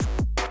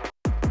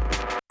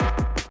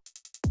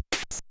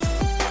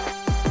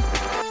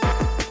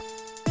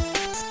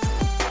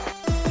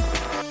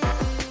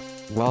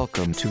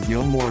welcome to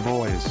Gilmore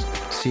Boys,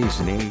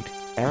 Season 8,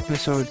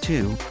 Episode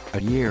 2,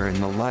 A Year in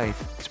the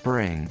Life,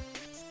 Spring.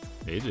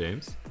 Hey,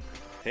 James.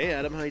 Hey,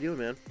 Adam. How you doing,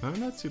 man? I'm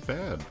not too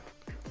bad.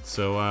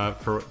 So,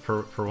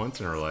 for once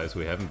in our lives,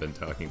 we haven't been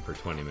talking for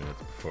 20 minutes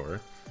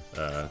before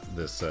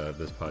this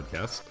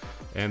podcast,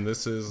 and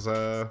this is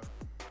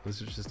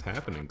just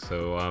happening.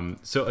 So,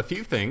 so a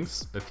few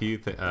things, a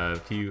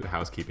few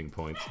housekeeping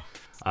points.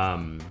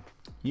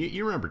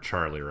 You remember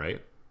Charlie,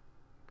 right?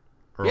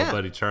 Our old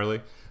buddy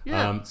Charlie.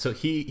 Yeah. So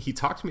he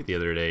talked to me the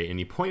other day, and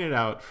he pointed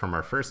out from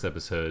our first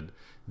episode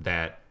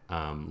that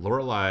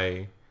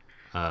Lorelai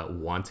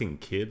wanting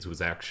kids was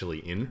actually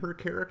in her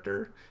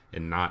character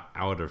and not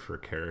out of her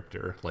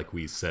character, like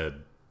we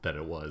said that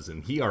it was.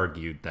 And he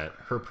argued that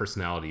her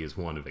personality is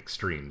one of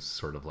extremes,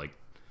 sort of like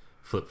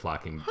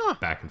flip-flopping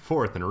back and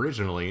forth. And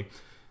originally,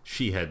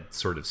 she had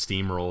sort of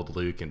steamrolled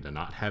Luke into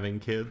not having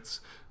kids.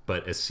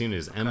 But as soon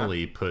as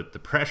Emily put the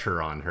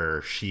pressure on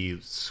her, she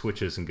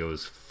switches and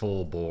goes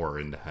full bore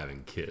into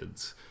having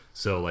kids.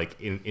 So,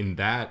 like, in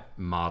that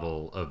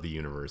model of the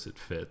universe, it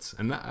fits.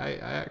 And I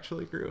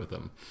actually agree with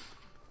him.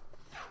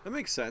 That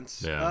makes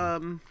sense. Yeah.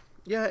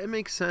 Yeah, it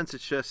makes sense.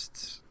 It's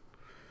just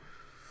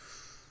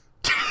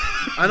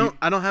I don't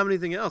have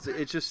anything else.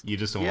 It's just You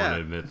just don't want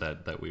to admit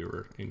that we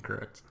were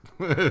incorrect.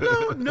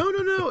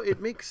 No.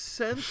 It makes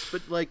sense,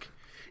 but like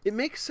it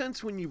makes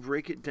sense when you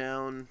break it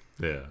down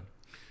Yeah.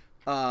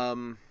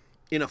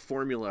 in a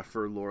formula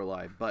for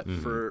Lorelai, but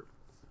for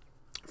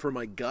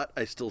my gut,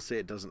 I still say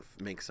it doesn't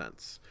make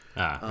sense.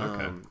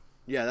 Okay.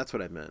 Yeah, that's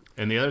what I meant.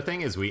 And the other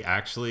thing is we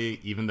actually,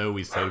 even though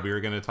we said we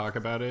were going to talk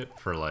about it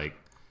for like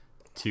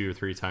 2 or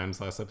 3 times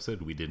last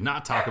episode, we did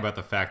not talk about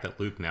the fact that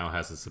Luke now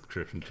has a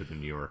subscription to the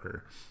New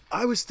Yorker.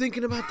 I was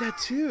thinking about that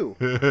too.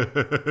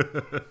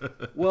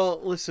 Well,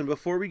 listen,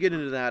 before we get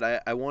into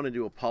that, I wanted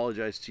to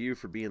apologize to you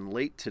for being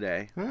late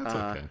today. That's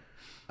okay.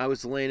 I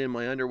was laying in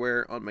my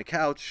underwear on my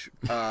couch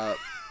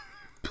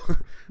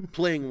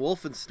playing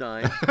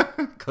Wolfenstein.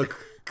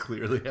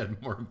 Clearly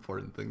had more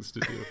important things to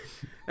do.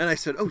 And I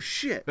said, oh,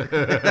 shit.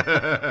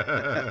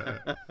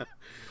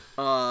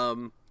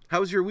 How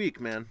was your week,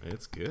 man?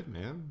 It's good,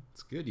 man.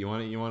 It's good. You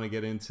want to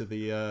get into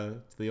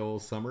the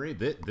old summary?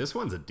 This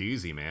one's a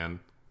doozy, man.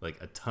 Like,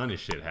 a ton of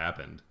shit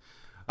happened.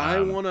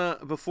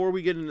 Before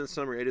we get into the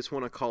summary, I just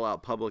want to call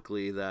out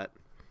publicly that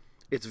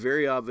it's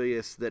very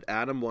obvious that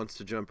Adam wants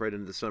to jump right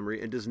into the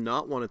summary and does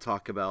not want to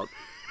talk about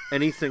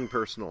anything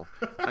personal.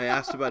 I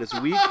asked about his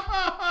week.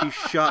 He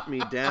shot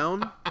me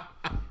down.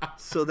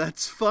 So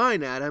that's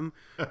fine, Adam.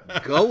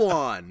 Go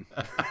on.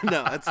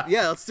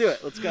 Let's do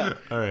it. Let's go.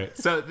 All right.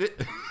 So,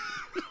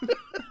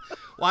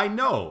 well, I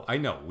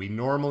know. We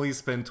normally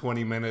spend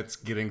 20 minutes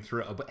getting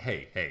through, but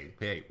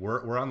hey,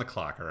 we're on the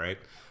clock, all right?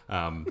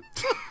 All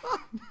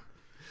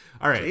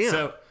right.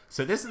 Damn.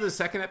 So this is the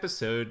second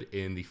episode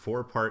in the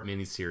 4-part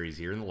miniseries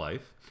Year in the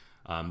Life.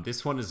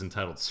 This one is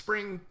entitled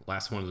Spring.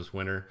 Last one was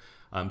Winter.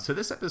 So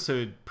this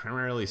episode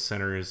primarily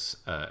centers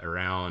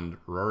around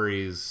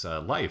Rory's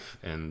life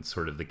and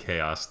sort of the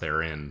chaos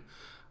therein.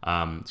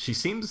 She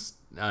seems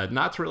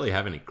not to really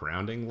have any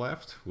grounding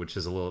left, which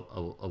is a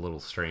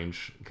little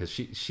strange because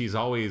she's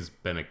always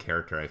been a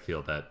character, I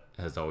feel, that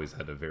has always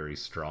had a very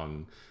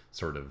strong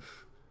sort of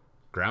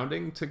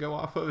grounding to go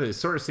off of. It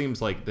sort of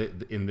seems like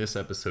in this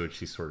episode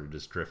she's sort of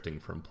just drifting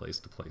from place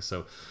to place.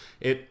 So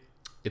it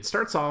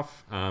starts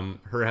off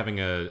her having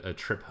a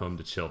trip home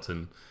to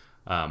Chilton.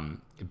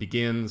 It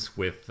begins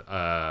with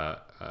the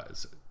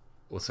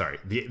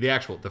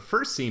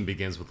first scene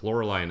begins with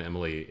Lorelai and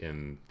Emily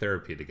in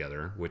therapy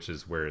together, which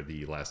is where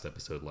the last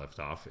episode left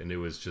off, and it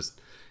was just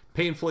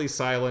painfully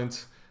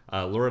silent.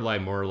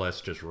 Lorelai more or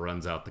less just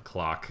runs out the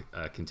clock,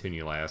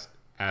 continually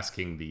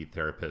asking the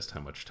therapist how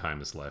much time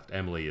is left.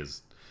 Emily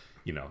is,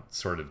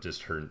 sort of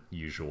just her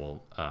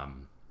usual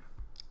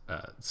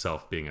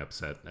self being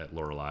upset at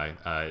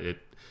Lorelai.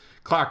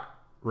 Clock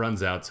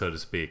runs out, so to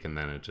speak, and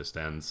then it just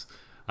ends.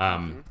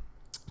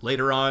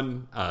 Later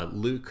on,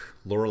 Luke,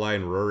 Lorelai,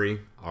 and Rory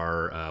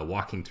are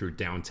walking through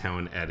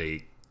downtown at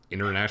a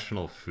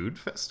international food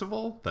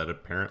festival that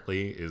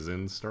apparently is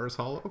in Stars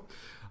Hollow,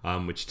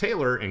 which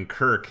Taylor and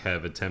Kirk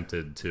have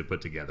attempted to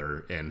put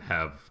together and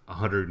have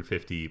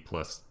 150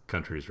 plus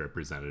countries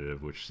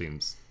represented, which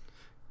seems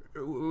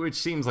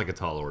like a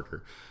tall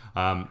order.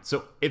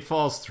 So it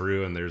falls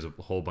through, and there's a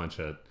whole bunch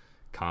of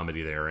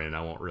comedy there, and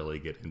I won't really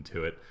get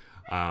into it.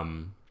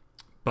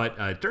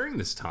 But during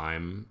this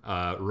time,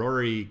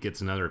 Rory gets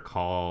another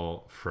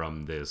call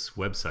from this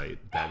website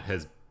that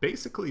has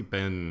basically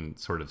been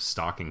sort of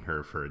stalking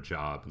her for a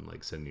job and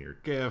like sending her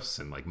gifts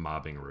and like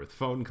mobbing her with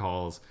phone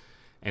calls.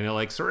 And it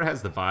like sort of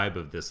has the vibe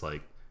of this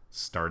like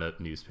startup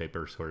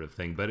newspaper sort of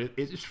thing. But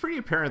it's pretty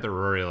apparent that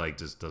Rory like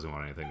just doesn't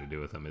want anything to do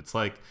with them. It's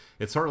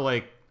sort of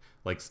like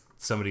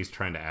somebody's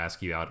trying to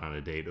ask you out on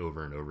a date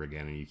over and over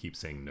again and you keep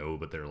saying no,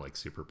 but they're like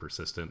super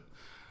persistent.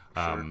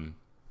 Sure.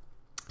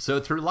 So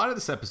through a lot of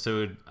this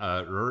episode,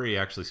 Rory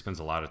actually spends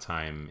a lot of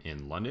time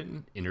in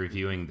London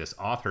interviewing this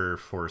author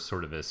for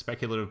sort of a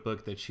speculative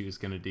book that she was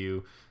going to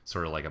do,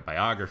 sort of like a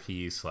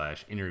biography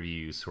 /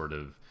 interview sort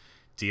of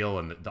deal.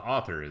 And the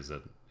author is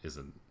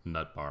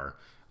nut bar,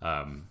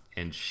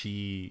 and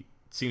she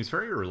seems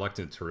very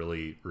reluctant to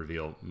really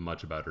reveal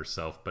much about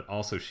herself, but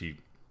also she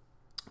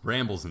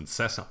rambles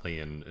incessantly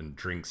and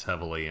drinks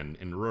heavily,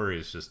 and Rory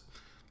is just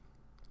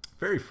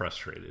very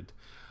frustrated.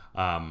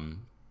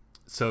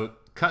 So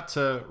cut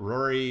to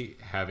Rory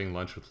having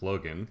lunch with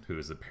Logan, who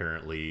is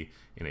apparently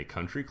in a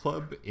country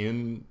club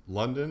in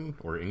London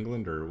or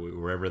England or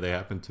wherever they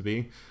happen to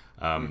be.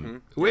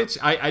 Which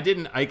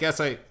I guess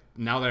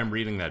now that I'm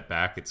reading that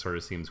back, it sort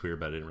of seems weird,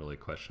 but I didn't really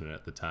question it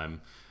at the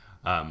time.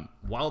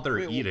 While they're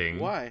eating.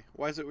 Why?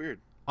 Why is it weird?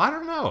 I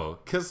don't know.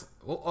 Because,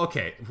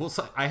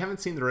 so I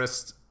haven't seen the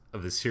rest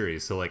of the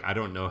series, so like I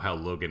don't know how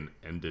Logan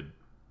ended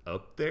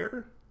up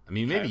there. I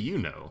mean, maybe you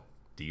know.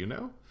 Do you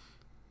know?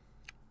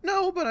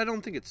 No, but I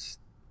don't think it's...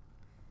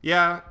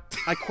 Yeah.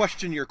 I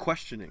question your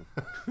questioning.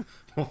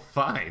 Well,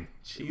 fine.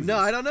 Jesus. No,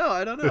 I don't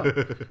know.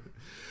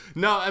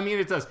 No, I mean,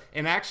 it does.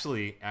 And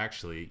actually,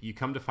 you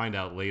come to find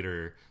out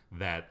later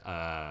that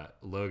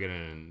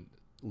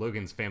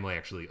Logan's family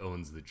actually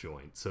owns the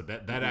joint. So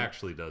that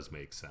actually does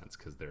make sense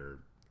because they're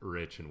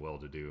rich and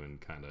well-to-do and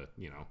kind of,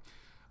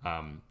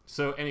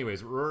 so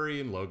anyways,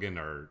 Rory and Logan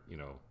are,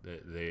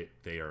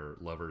 they are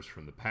lovers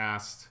from the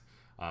past.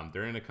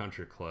 They're in a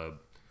country club.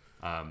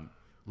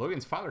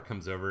 Logan's father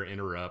comes over,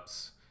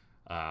 interrupts,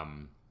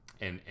 and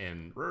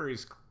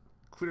Rory's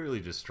clearly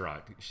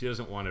distraught. She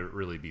doesn't want to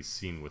really be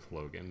seen with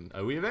Logan.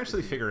 We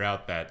eventually figure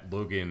out that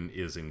Logan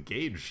is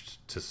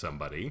engaged to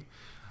somebody,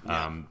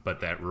 but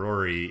that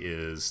Rory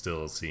is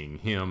still seeing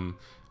him.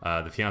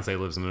 The fiance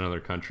lives in another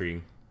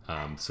country.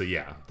 So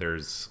yeah,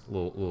 there's a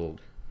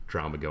little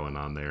drama going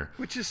on there.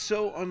 Which is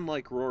so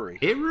unlike Rory.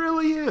 It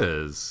really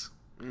is.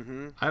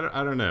 Mm-hmm.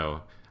 I don't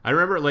know. I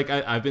remember, like,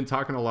 I've been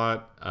talking a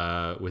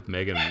lot with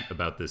Megan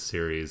about this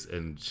series,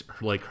 and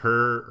like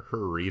her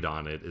read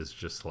on it is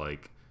just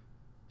like,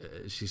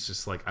 she's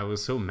just like, I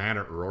was so mad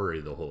at Rory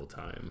the whole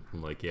time.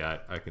 I'm like, yeah,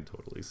 I can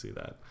totally see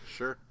that.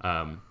 Sure.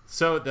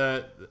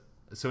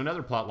 So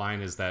another plot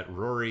line is that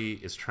Rory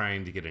is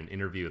trying to get an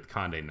interview with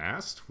Condé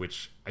Nast,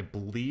 which I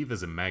believe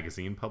is a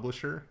magazine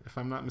publisher, if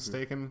I'm not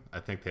mistaken. Mm-hmm. I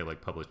think they like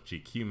publish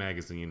GQ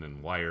magazine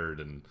and Wired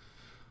and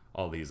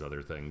all these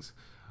other things.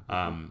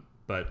 Mm-hmm.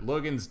 But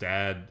Logan's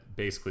dad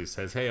basically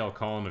says, hey, I'll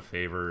call in a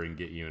favor and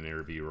get you an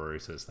interview. Rory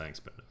says, thanks,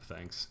 but no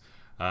thanks.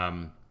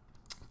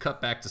 Cut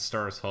back to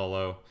Stars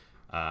Hollow.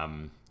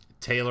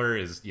 Taylor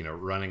is,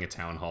 running a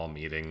town hall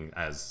meeting,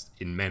 as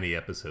in many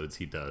episodes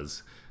he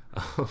does.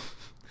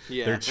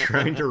 Yeah. They're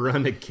trying to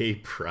run a gay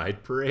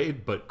pride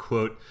parade, but,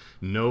 quote,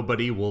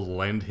 nobody will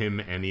lend him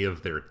any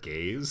of their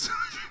gays.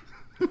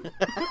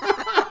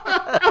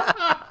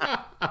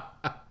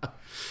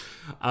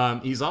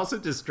 He's also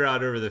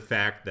distraught over the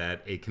fact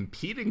that a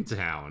competing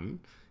town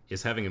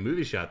is having a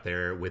movie shot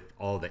there with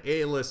all the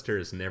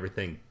A-listers and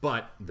everything,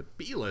 but the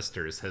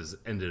B-listers has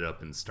ended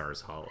up in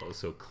Stars Hollow.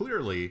 So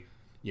clearly,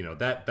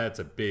 that's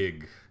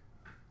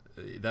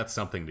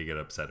something to get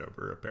upset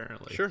over,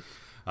 apparently. Sure.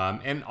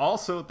 And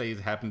also, they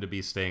happen to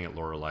be staying at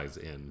Lorelei's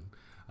Inn.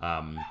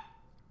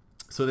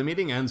 So the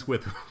meeting ends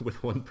with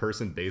one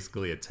person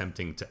basically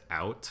attempting to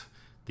out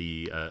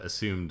the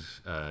assumed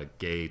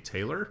gay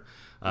Taylor.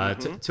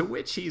 To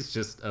which he's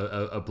just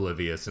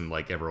oblivious, and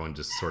like everyone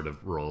just sort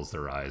of rolls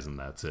their eyes, and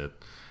that's it.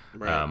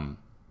 Right.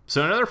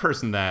 So another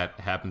person that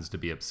happens to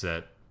be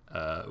upset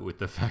with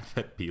the fact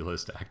that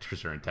B-list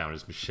actors are in town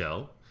is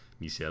Michel,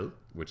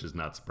 which is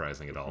not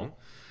surprising at all.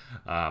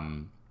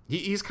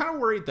 He's kind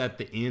of worried that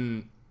the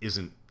inn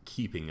isn't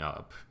keeping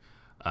up.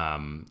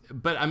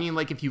 But I mean,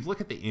 like, if you look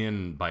at the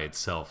inn by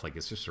itself, like,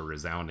 it's just a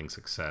resounding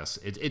success.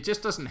 It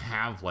just doesn't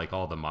have like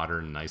all the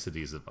modern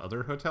niceties of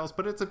other hotels,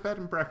 but it's a bed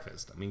and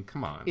breakfast. I mean,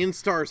 come on. In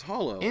Stars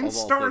Hollow.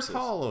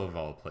 Hollow of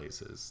all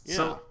places. Yeah.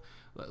 So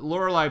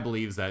Lorelei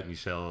believes that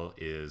Michelle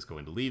is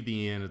going to leave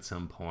the inn at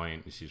some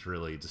point. And she's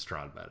really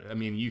distraught about it. I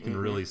mean, you can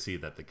really see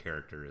that the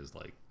character is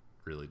like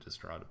really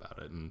distraught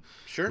about it. And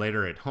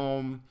later at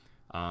home,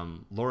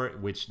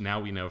 which now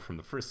we know from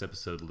the first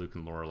episode, Luke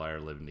and Lorelei are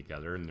living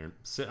together, and they're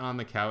sitting on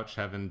the couch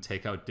having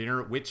takeout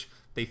dinner, which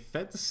they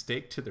fed the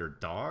steak to their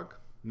dog.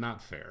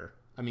 Not fair.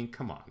 I mean,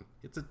 come on,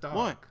 it's a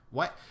dog.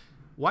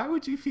 Why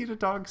would you feed a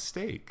dog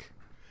steak?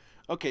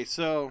 Okay,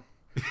 so,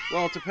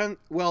 well, it depends.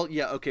 Well,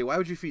 yeah, okay. Why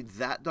would you feed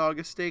that dog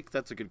a steak?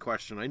 That's a good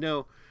question. I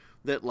know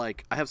that,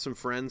 like, I have some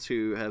friends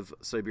who have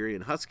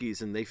Siberian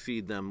Huskies, and they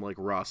feed them like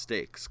raw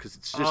steaks because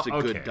it's just a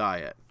good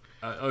diet.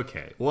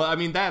 Okay. Well, I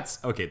mean,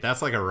 that's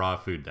like a raw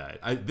food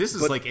diet. This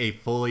is like a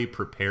fully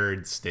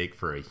prepared steak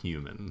for a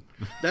human.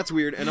 That's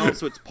weird. And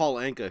also, it's Paul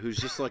Anka, who's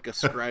just like a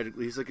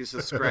he's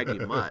a scraggy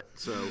mutt.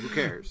 So who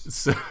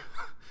cares?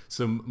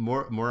 So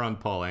more on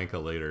Paul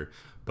Anka later.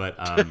 But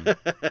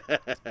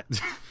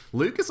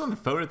Luke is on the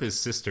phone with his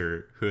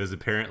sister, who has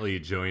apparently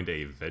joined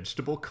a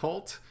vegetable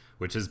cult,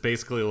 which is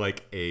basically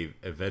like a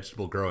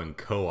vegetable growing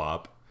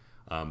co-op.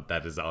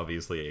 That is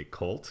obviously a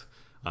cult.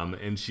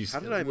 And she's. How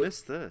did I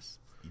miss this?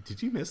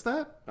 Did you miss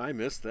that? I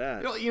missed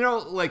that.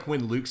 Like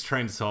when Luke's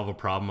trying to solve a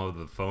problem over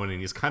the phone,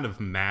 and he's kind of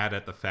mad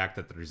at the fact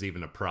that there's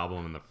even a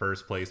problem in the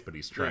first place, but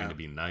he's trying to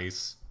be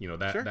nice.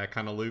 That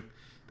kind of Luke.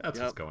 That's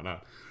Yep. what's going on.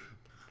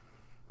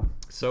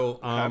 So,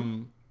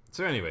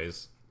 so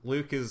anyways,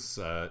 Luke is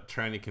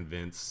trying to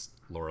convince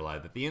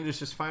Lorelai that the end is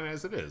just fine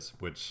as it is,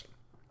 which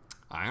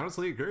I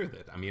honestly agree with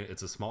it. I mean,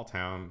 it's a small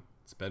town.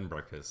 It's bed and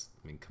breakfast.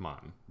 I mean, come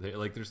on.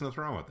 There's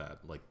nothing wrong with that.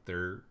 Like,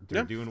 they're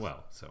doing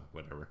well. So,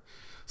 whatever.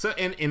 So,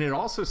 and it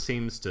also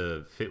seems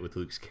to fit with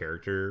Luke's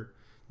character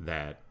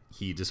that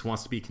he just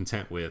wants to be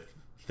content with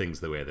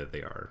things the way that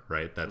they are,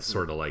 right? That's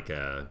sort of like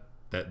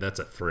that's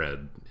a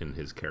thread in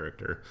his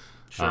character.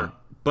 Sure.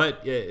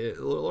 But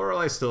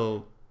Lorelai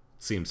still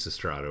seems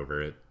distraught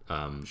over it.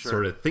 Sure.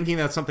 Sort of thinking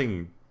that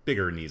something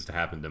bigger needs to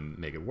happen to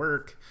make it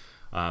work.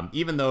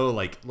 Even though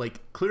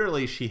like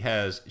clearly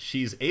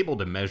she's able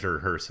to measure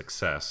her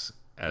success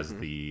as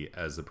the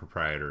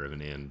proprietor of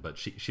an inn, but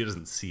she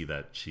doesn't see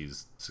that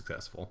she's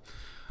successful.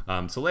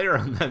 So later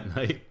on that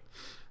night,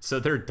 so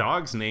their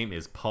dog's name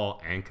is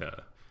Paul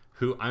Anka,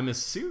 who I'm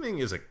assuming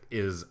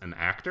is an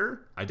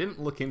actor. I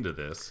didn't look into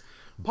this.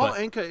 Paul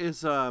Anka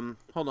is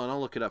hold on,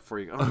 I'll look it up for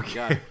you. Oh my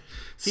god.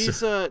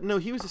 He's no,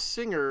 he was a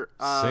singer.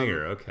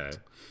 Singer, okay.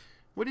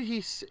 What did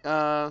he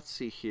let's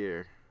see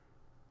here.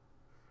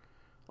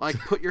 Like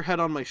Put Your Head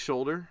on My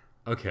Shoulder.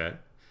 Okay.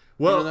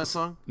 Well, You know that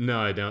song? No,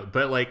 I don't.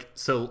 But like,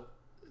 so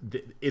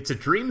it's a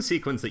dream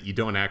sequence that you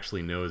don't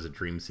actually know is a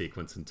dream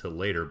sequence until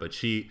later. But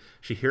she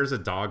hears a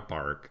dog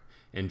bark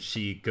and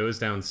she goes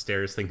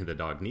downstairs thinking the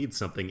dog needs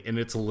something, and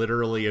it's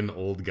literally an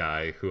old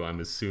guy who I'm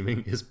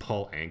assuming is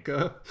Paul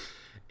Anka.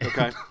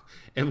 Okay.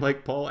 And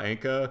like Paul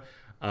Anka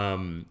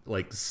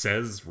like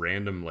says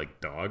random like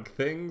dog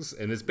things,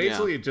 and it's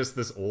basically just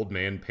this old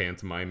man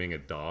pantomiming a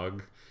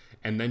dog.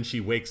 And then she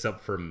wakes up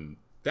from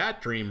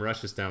that dream,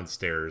 rushes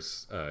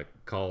downstairs,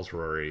 calls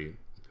Rory,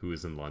 who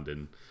is in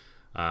London.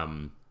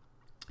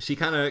 She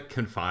kind of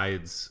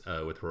confides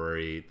with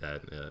Rory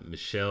that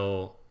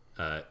Michelle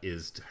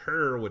is to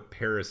her what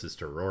Paris is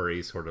to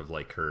Rory, sort of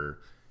like her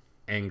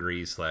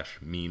angry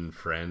 / mean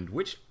friend,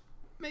 which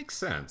makes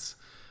sense.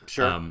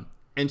 Sure.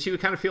 And she would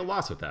kind of feel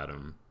lost without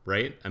him,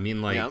 right? I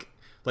mean,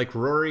 like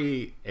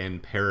Rory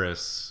and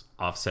Paris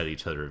offset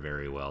each other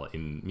very well.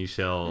 And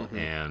Michelle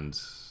and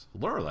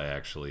Lorelai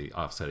actually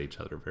offset each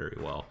other very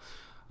well.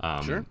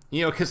 Sure.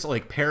 You know, because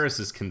like Paris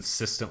is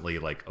consistently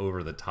like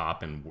over the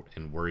top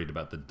and worried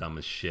about the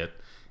dumbest shit,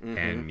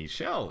 and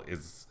Michelle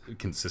is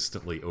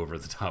consistently over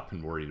the top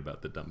and worried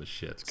about the dumbest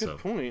shit. Good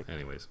point.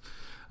 Anyways,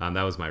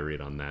 that was my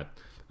read on that.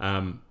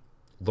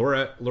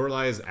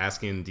 Lorelai is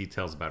asking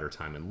details about her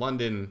time in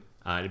London.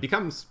 It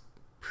becomes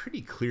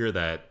pretty clear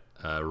that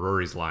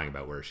Rory's lying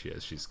about where she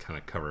is. She's kind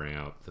of covering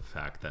out the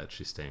fact that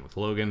she's staying with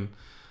Logan.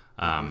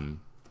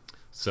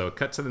 So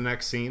cut to the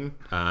next scene.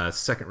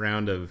 Second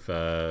round of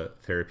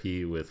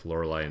therapy with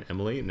Lorelai and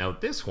Emily. Now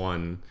this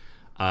one,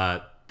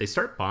 they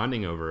start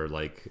bonding over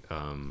like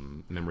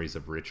memories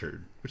of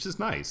Richard, which is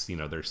nice. You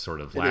know, they're sort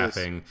of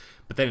laughing,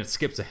 but then it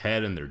skips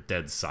ahead and they're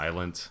dead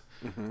silent.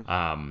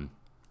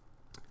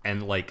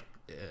 And like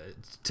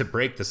to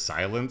break the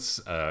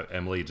silence,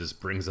 Emily just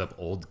brings up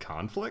old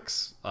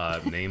conflicts,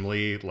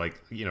 namely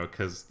like, you know,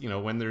 because, you know,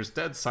 when there's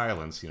dead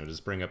silence, you know,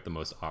 just bring up the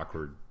most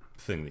awkward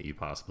thing that you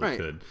possibly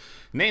could,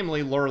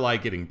 namely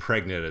Lorelai getting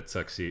pregnant at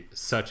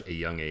such a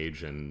young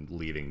age and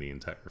leaving the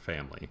entire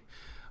family.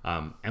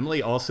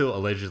 Emily also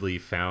allegedly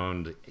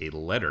found a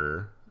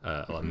letter,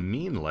 a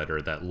mean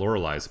letter that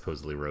Lorelai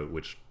supposedly wrote,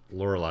 which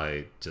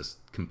Lorelai just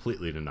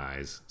completely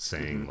denies,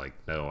 saying like,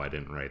 no, I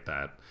didn't write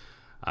that.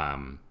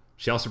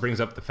 She also brings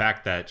up the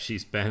fact that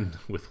she's been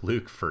with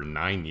Luke for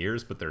 9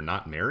 years, but they're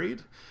not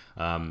married.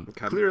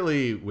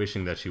 Clearly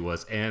wishing that she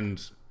was.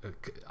 And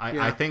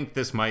I think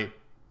this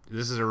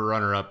is a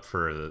runner-up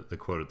for the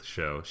quote of the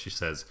show. She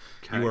says,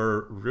 "You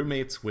are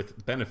roommates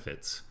with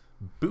benefits,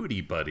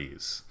 booty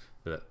buddies."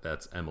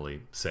 That's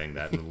Emily saying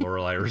that. And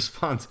Lorelai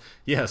responds,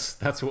 "Yes,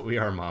 that's what we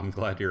are, Mom.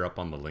 Glad you're up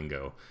on the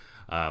lingo."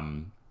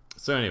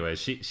 So anyway,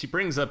 she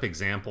brings up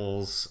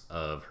examples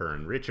of her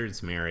and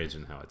Richard's marriage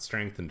and how it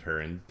strengthened her.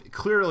 And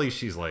clearly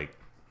she's like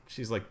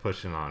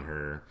pushing on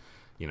her,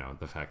 you know,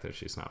 the fact that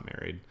she's not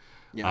married.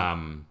 Yeah.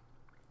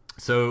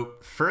 So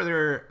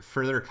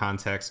further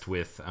context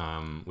with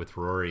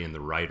Rory and the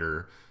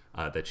writer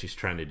that she's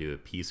trying to do a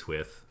piece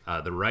with.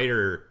 The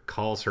writer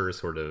calls her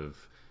sort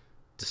of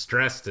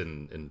distressed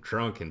and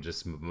drunk and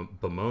just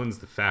bemoans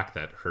the fact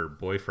that her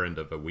boyfriend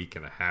of a week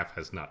and a half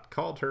has not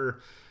called her,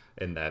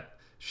 and that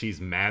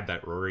she's mad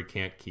that Rory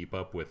can't keep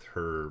up with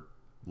her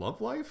love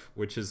life,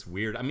 which is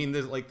weird. I mean,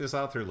 this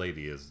author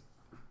lady is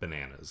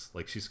bananas.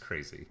 Like, she's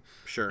crazy.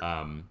 Sure.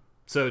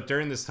 So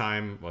during this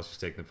time, while she's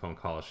taking the phone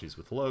call, she's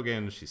with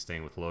Logan. She's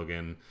staying with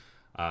Logan.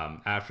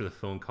 After the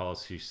phone call,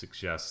 she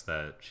suggests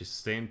that she should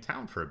stay in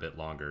town for a bit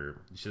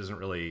longer. She doesn't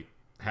really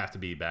have to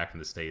be back in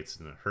the States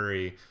in a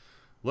hurry.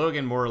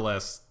 Logan more or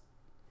less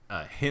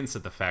hints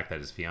at the fact that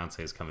his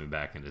fiance is coming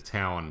back into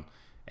town,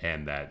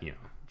 and that, you know,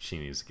 she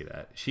needs to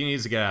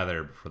get out of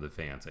there before the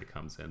fiance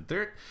comes in.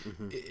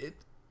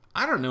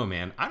 I don't know,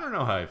 man. I don't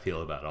know how I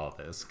feel about all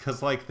this,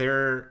 because like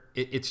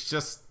it's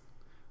just,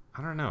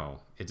 I don't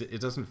know.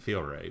 It doesn't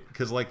feel right,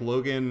 because like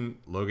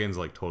Logan's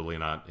like totally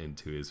not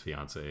into his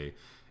fiance,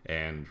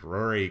 and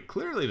Rory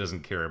clearly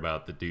doesn't care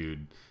about the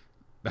dude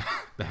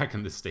back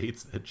in the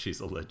States that she's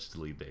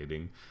allegedly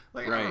dating.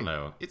 Like, I don't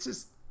know.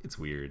 It's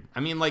weird. I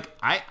mean, like,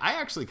 I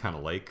actually kind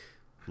of like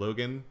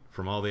Logan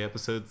from all the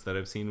episodes that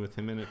I've seen with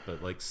him in it,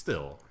 but, like,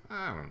 still,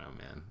 I don't know,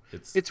 man.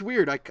 It's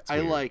weird.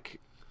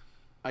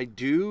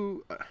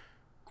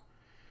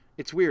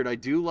 It's weird. I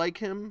do like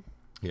him.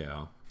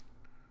 Yeah.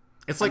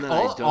 It's like And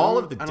then all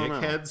of the I don't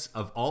know. dickheads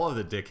of all of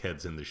the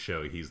dickheads in the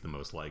show, he's the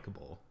most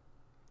likable.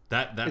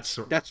 That's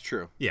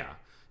true. Yeah.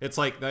 It's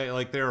like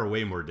there are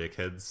way more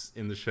dickheads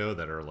in the show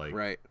that are like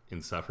Right.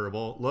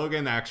 insufferable.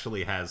 Logan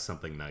actually has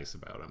something nice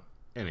about him.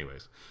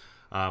 Anyways,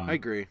 I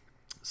agree.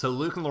 so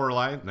Luke and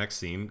Lorelai, next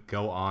scene,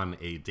 go on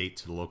a date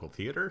to the local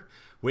theater,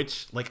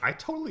 which, like, I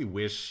totally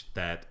wish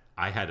that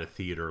I had a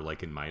theater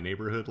like in my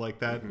neighborhood like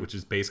that, which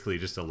is basically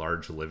just a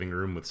large living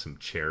room with some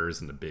chairs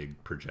and a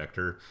big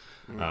projector.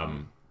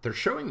 They're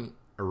showing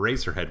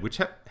Eraserhead, which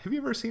have you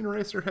ever seen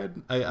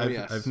Eraserhead?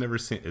 Yes. I've never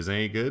seen. Is it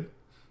any good?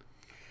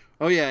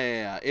 Oh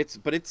yeah.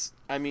 It's.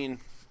 I mean,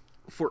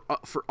 for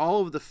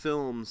all of the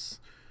films,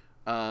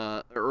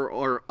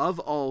 or of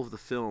all of the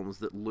films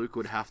that Luke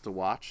would have to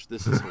watch,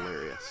 this is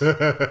hilarious.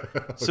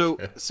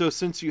 Okay. So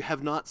since you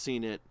have not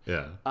seen it,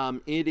 Yeah.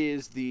 it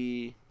is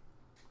the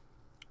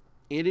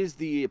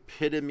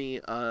epitome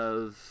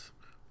of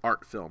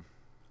art film.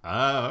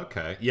 Oh,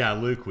 okay. Yeah,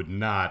 Luke would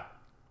not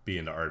be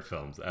into art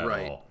films at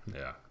Right. all.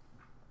 Yeah.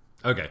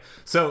 Okay.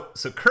 So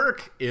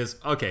Kirk is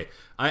okay.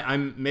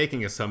 I'm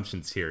making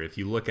assumptions here. If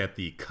you look at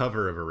the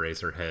cover of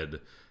Eraserhead,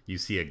 you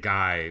see a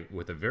guy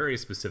with a very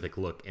specific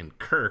look, and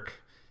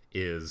Kirk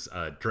is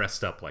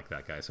dressed up like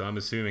that guy. So I'm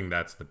assuming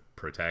that's the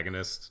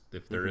protagonist.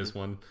 If there is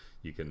one,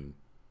 you can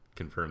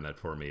confirm that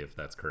for me if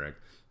that's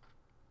correct.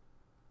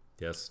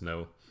 Yes.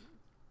 No.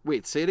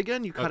 Wait, say it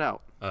again. You cut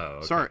out.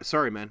 Oh. Okay.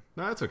 Sorry, man.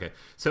 No, that's okay.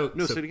 So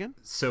Say it again.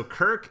 So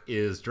Kirk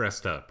is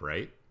dressed up,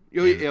 right?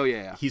 Oh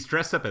yeah. He's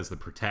dressed up as the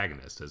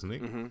protagonist, isn't he?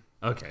 Mm-hmm.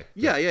 Okay.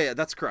 Yeah.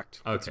 That's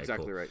correct. Okay, That's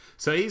exactly cool. right.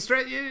 So he's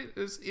dressed.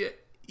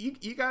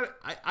 You got.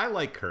 I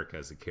like Kirk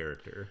as a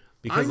character I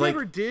because, like,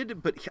 never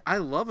did, but I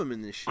love him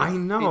in this show. I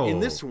know.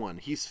 In this one,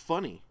 he's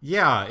funny.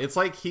 yeah, it's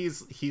like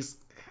he's.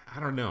 I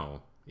don't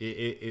know.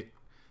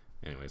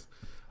 Anyways,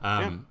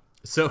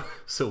 so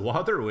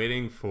while they're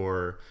waiting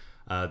for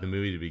the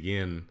movie to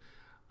begin,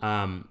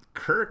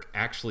 Kirk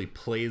actually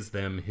plays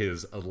them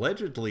his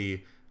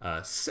allegedly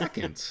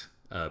second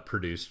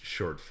produced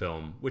short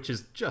film, which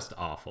is just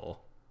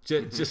awful.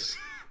 Just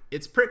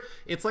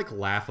it's like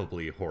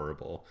laughably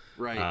horrible.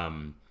 Right.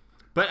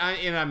 But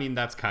I mean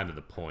that's kind of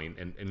the point.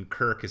 And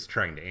Kirk is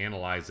trying to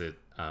analyze it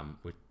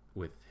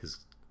with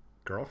his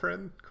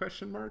girlfriend ? I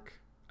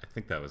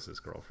think that was his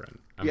girlfriend.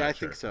 I'm Yeah, not I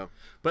sure. think so.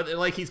 But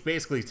like he's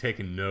basically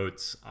taking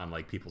notes on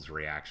like people's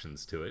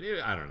reactions to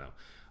it. I don't know.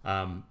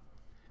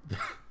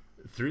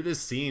 Through this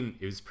scene,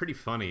 it was pretty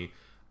funny.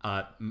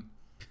 The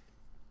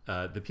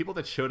people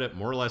that showed up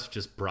more or less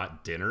just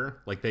brought dinner.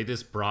 Like they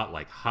just brought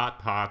like hot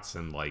pots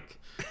and like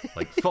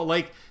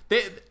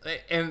they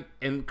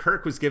and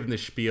Kirk was given the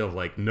spiel of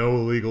like no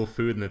illegal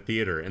food in the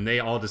theater, and they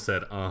all just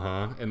said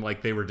and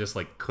like they were just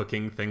like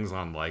cooking things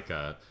on like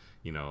a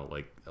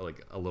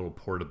like a little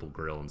portable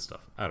grill and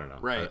stuff. I don't know.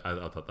 Right.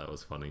 I thought that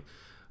was funny.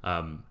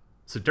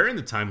 So during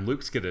the time,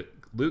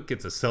 Luke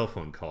gets a cell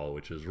phone call,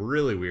 which is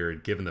really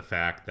weird given the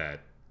fact that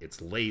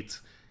it's late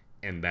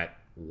and that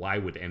why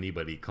would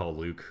anybody call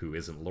Luke who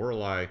isn't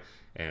Lorelai,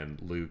 and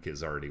Luke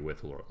is already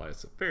with Lorelai.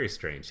 It's very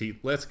strange. He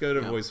lets go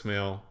to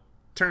voicemail.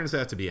 Turns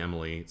out to be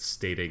Emily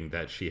stating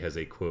that she has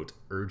a, quote,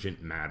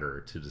 urgent matter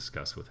to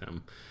discuss with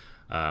him.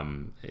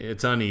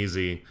 It's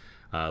uneasy.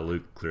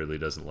 Luke clearly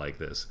doesn't like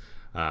this.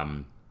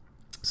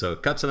 So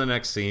cut to the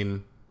next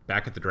scene.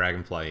 Back at the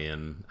Dragonfly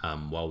Inn,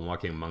 while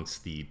walking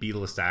amongst the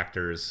B-list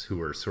actors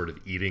who are sort of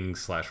eating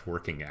 /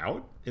 working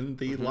out in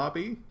the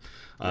lobby.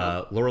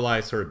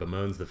 Lorelai sort of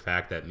bemoans the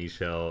fact that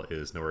Michel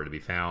is nowhere to be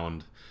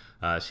found.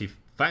 She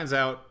finds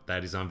out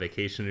that he's on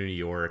vacation in New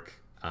York,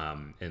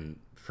 and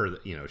further,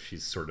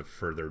 she's sort of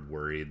further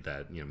worried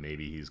that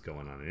maybe he's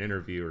going on an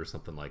interview or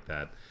something like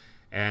that.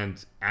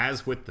 And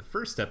as with the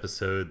first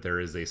episode, there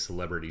is a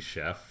celebrity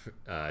chef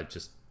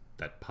just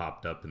that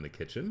popped up in the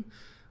kitchen.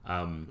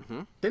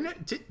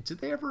 Did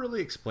they ever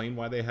really explain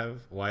why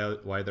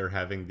they're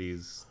having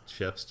these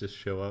chefs just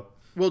show up?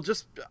 Well,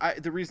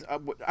 the reason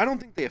I don't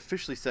think they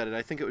officially said it.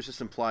 I think it was just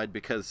implied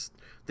because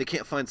they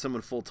can't find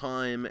someone full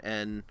time,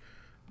 and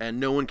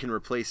no one can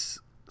replace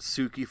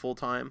Suki full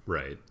time.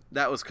 Right.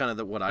 That was kind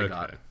of what I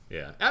got.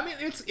 Yeah. I mean,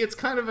 it's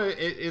kind of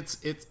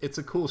it's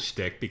a cool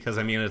shtick because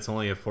I mean it's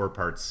only a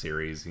 4-part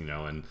series,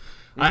 and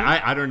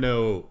I don't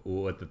know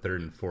what the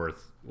third and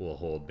fourth will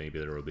hold. Maybe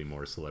there will be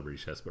more celebrity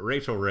chefs, but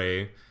Rachel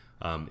Ray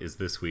is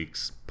this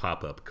week's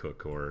pop-up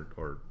cook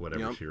or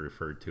whatever she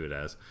referred to it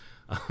as.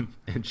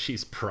 And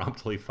she's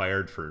promptly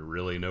fired for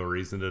really no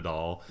reason at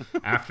all.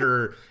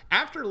 After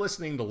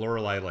listening to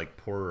Lorelai like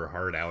pour her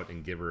heart out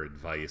and give her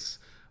advice.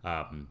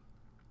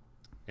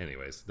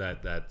 Anyways,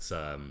 that's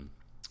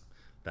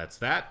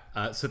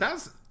that. So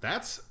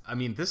that's. I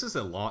mean, this is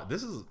a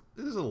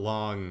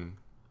long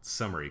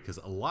summary because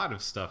a lot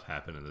of stuff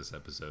happened in this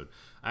episode.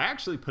 I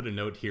actually put a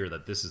note here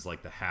that this is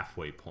like the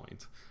halfway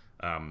point.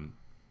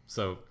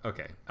 So,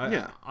 okay.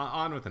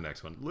 On with the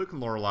next one. Luke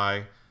and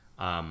Lorelai.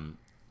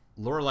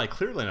 Lorelai,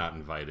 clearly not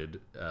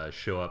invited,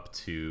 show up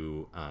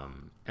to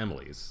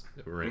Emily's.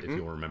 If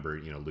you'll remember,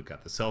 Luke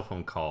got the cell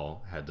phone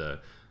call, had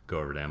to go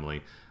over to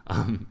Emily.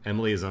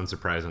 Emily is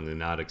unsurprisingly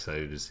not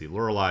excited to see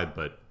Lorelai,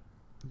 but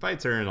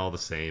invites her in all the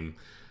same.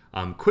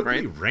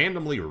 Quickly,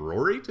 randomly,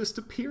 Rory just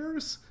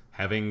appears,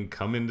 having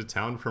come into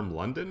town from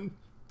London.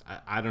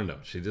 I don't know.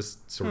 She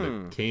just sort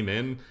of came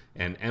in,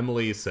 and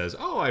Emily says,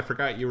 "Oh, I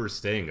forgot you were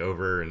staying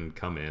over, and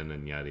come in,"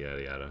 and yada,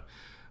 yada,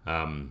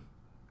 yada.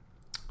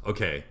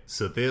 Okay,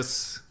 so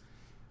this...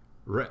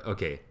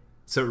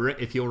 So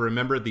if you'll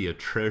remember the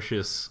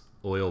atrocious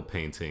oil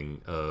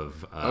painting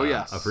of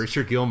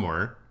Richard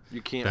Gilmore...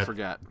 You can't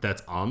forget.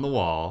 That's on the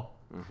wall.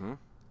 Mm-hmm.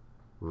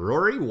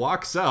 Rory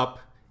walks up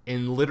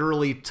and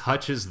literally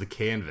touches the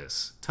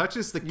canvas.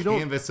 Touches the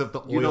canvas of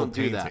the oil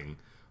painting.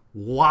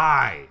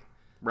 Why?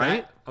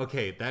 Right?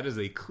 That is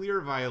a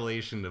clear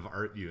violation of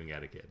art viewing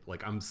etiquette.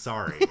 Like, I'm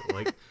sorry.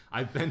 Like,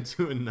 I've been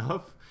to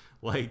enough,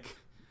 like...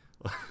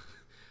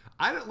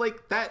 I don't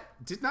like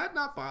that. Did that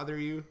not bother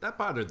you? That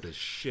bothered the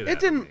shit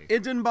out of me.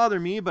 It didn't bother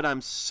me, but I'm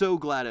so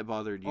glad it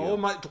bothered you. Oh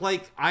my!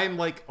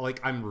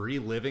 I'm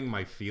reliving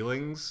my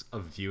feelings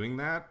of viewing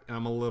that, and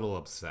I'm a little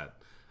upset.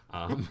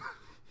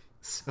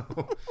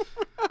 So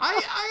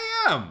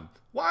I am.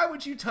 Why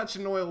would you touch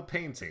an oil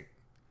painting?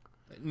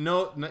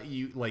 No,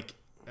 you like.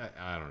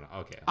 I don't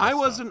know. Okay, I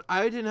wasn't.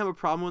 I didn't have a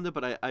problem with it,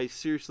 but I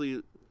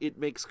seriously, it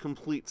makes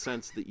complete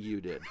sense that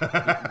you did.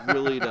 It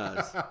really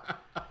does.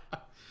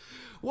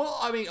 Well,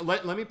 I mean,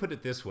 let me put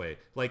it this way.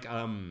 Like,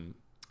 Megan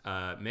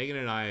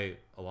and I,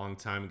 a long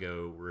time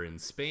ago, were in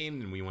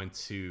Spain, and we went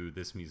to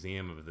this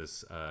museum of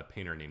this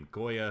painter named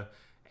Goya.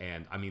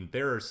 And, I mean,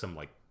 there are some,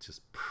 like,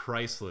 just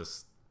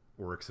priceless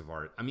works of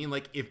art. I mean,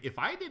 like, if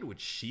I did what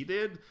she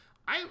did,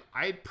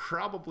 I'd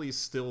probably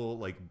still,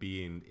 like,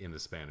 be in a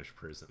Spanish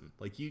prison.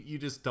 Like, you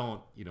just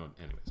don't,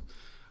 anyways.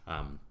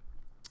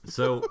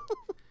 So,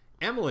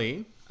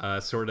 Emily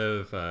sort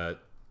of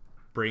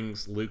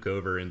brings Luke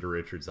over into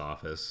Richard's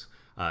office.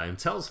 And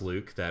tells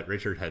Luke that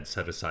Richard had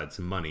set aside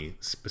some money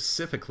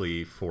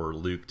specifically for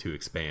Luke to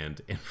expand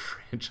and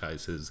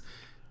franchise his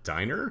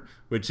diner,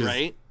 which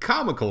is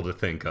comical to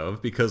think of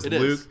because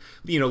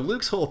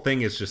Luke's whole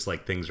thing is just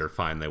like things are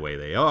fine the way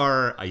they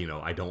are.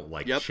 I don't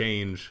like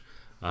change.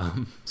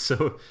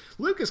 So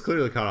Luke is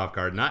clearly caught off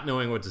guard, not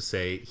knowing what to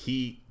say.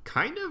 He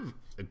kind of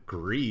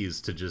agrees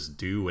to just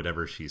do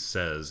whatever she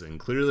says and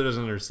clearly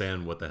doesn't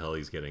understand what the hell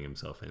he's getting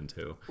himself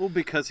into. Well,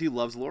 because he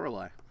loves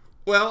Lorelai.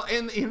 Well,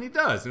 and he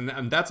does,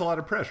 and that's a lot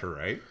of pressure,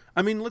 right?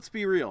 I mean, let's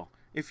be real.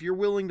 If you're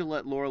willing to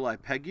let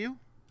Lorelai peg you,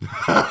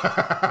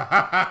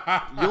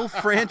 you'll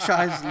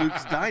franchise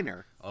Luke's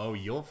diner. Oh,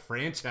 you'll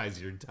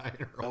franchise your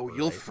diner.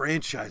 You'll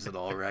franchise it,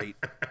 all right.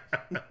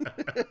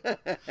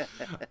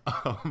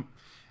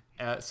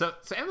 So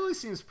Emily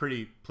seems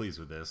pretty pleased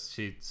with this.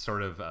 She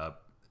sort of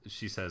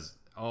she says,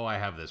 "Oh, I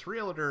have this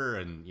realtor,"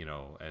 and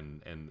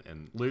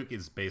and Luke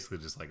is basically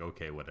just like,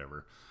 "Okay,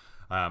 whatever."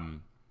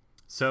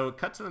 So,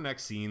 cut to the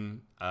next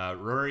scene.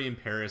 Rory and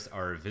Paris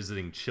are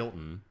visiting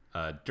Chilton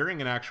during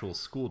an actual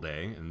school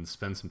day and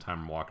spend some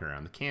time walking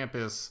around the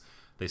campus.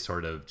 They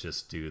sort of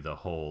just do the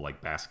whole,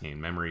 like, basking in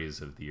memories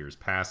of the years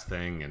past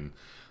thing, and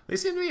they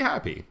seem to be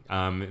happy.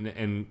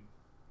 And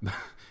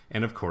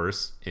of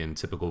course, in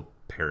typical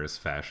Paris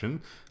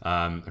fashion,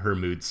 her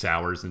mood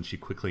sours and she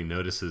quickly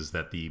notices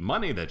that the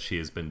money that she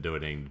has been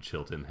donating to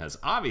Chilton has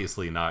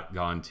obviously not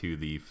gone to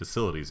the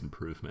facilities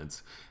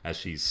improvements, as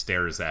she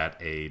stares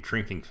at a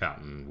drinking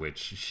fountain, which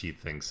she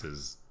thinks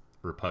is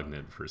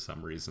repugnant for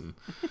some reason.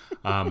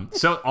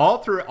 So all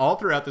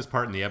throughout this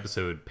part in the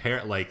episode,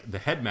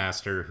 the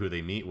headmaster who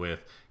they meet with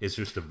is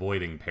just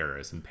avoiding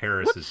Paris, and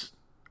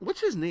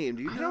what's his name?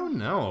 Do you know? I don't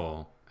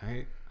know.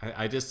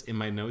 I just, in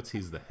my notes,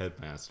 he's the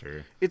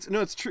headmaster. It's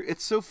true.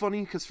 It's so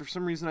funny because for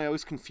some reason I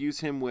always confuse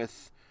him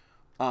with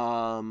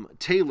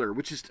Taylor,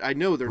 which is, I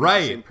know they're not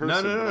the same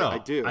person. No. I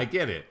do. I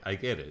get it.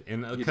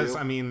 And because,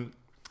 I mean,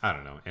 I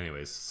don't know.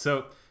 Anyways,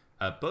 so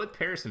both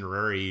Paris and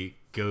Rory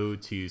go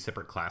to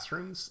separate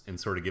classrooms and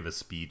sort of give a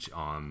speech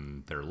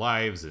on their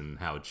lives and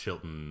how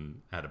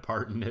Chilton had a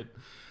part in it.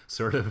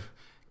 Sort of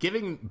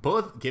giving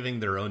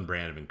their own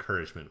brand of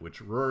encouragement,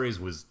 which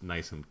Rory's was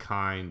nice and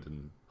kind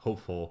and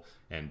hopeful,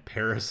 and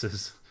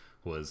Paris's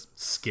was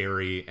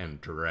scary and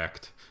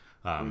direct.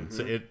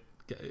 So it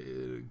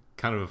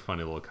kind of a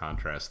funny little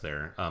contrast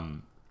there.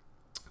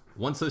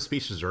 Once those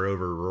speeches are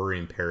over, Rory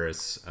and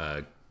Paris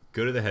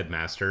go to the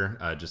headmaster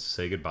just to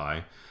say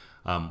goodbye.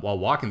 While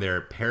walking there,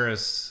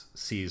 Paris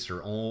sees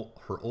her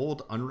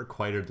old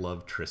unrequited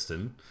love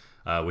Tristan,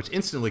 which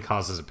instantly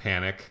causes a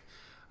panic.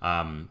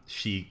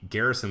 She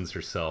garrisons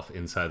herself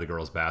inside the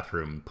girls'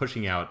 bathroom,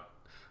 pushing out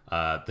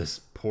this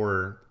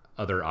poor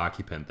other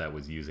occupant that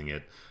was using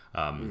it.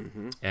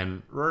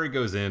 And Rory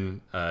goes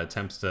in,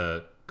 attempts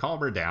to calm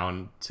her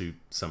down to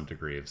some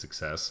degree of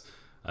success.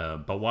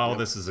 But while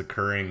this is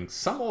occurring,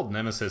 some old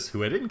nemesis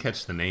who I didn't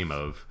catch the name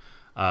of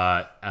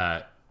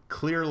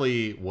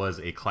clearly was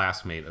a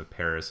classmate of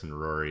Paris and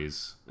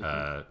Rory's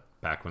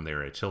back when they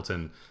were at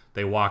Chilton.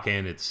 They walk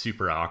in, it's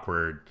super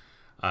awkward.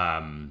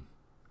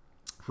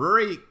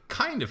 Rory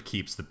kind of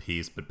keeps the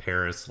peace, but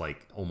Paris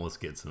like almost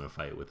gets in a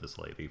fight with this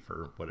lady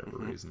for whatever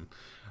reason.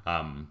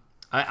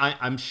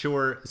 I'm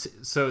sure.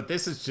 So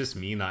this is just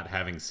me not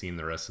having seen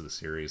the rest of the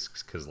series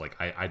because like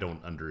I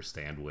don't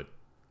understand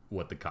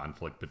what the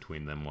conflict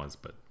between them was,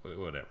 but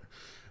whatever.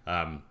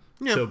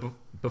 So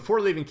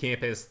before leaving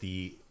campus,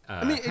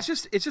 I mean, it's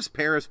just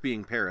Paris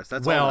being Paris.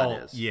 That's all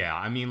that is. Yeah.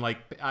 I mean, like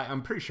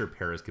I'm pretty sure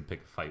Paris could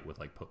pick a fight with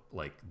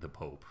like the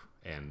Pope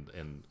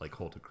and like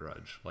hold a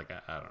grudge. Like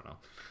I don't know.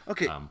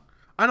 Okay.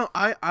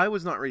 I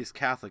was not raised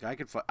Catholic. I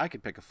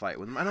could pick a fight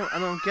with him. I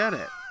don't get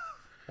it.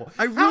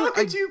 How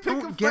could you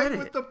pick a fight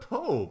with the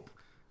Pope?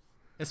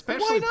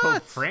 Especially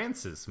Pope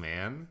Francis,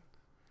 man.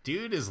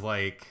 Dude is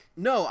like...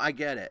 No, I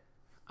get it.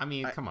 I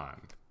mean, come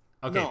on.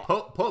 Okay, no.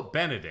 Pope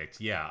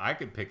Benedict, yeah, I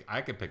could pick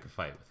a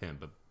fight with him,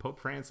 but Pope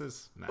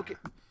Francis, nah. Okay,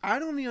 I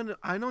don't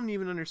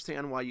even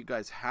understand why you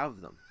guys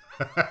have them.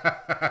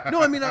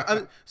 No, I mean,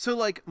 so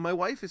like my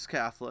wife is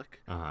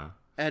Catholic,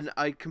 and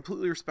I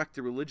completely respect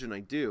the religion. I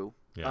do.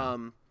 Yeah.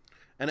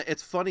 And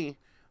it's funny.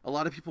 A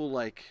lot of people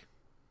like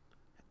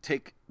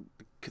take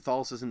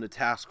Catholicism to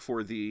task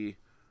for the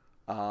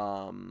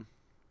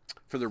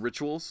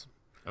rituals.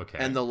 Okay.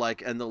 And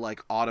the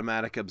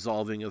automatic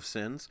absolving of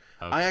sins.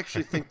 Okay. I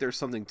actually think there's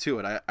something to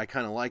it. I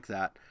kind of like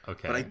that.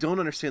 Okay. But I don't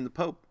understand the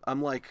Pope.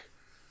 I'm like,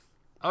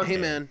 hey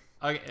man.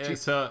 Okay.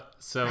 So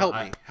help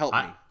me.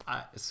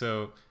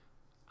 So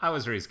I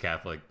was raised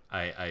Catholic.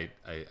 I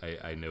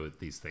know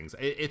these things.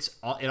 It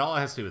all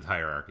has to do with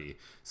hierarchy.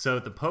 So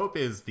the Pope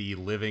is the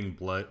living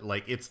blood,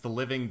 like it's the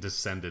living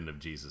descendant of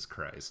Jesus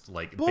Christ.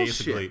 Like Bullshit.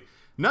 Basically.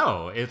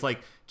 No, it's like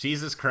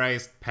Jesus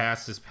Christ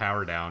passed his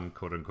power down,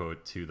 quote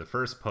unquote, to the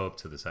first Pope,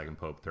 to the second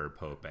Pope, third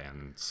Pope,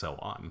 and so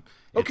on.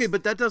 Okay,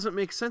 but that doesn't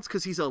make sense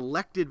because he's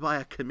elected by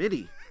a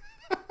committee.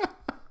 Dude,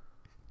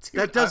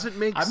 that doesn't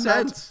make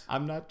sense.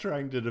 I'm not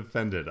trying to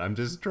defend it. I'm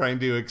just trying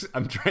to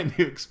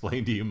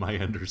explain to you my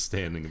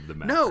understanding of the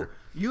matter. No,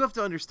 you have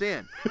to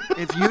understand.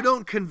 If you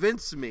don't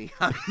convince me,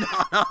 I'm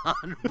not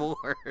on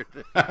board.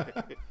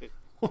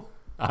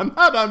 I'm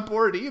not on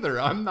board either.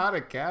 I'm not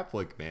a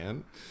Catholic,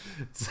 man.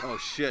 Oh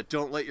shit!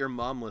 Don't let your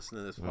mom listen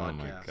to this podcast. Oh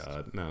my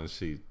god, no,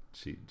 she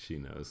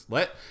knows.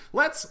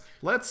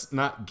 Let's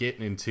not get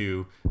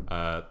into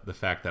the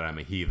fact that I'm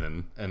a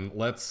heathen, and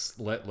let's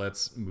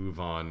move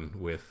on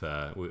with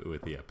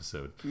the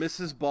episode.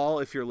 Mrs. Ball,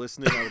 if you're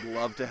listening, I would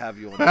love to have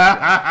you on the show.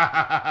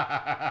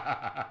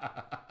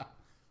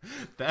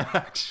 That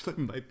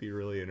actually might be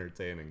really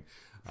entertaining.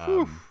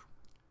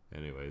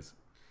 Anyways,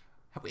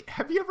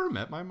 have you ever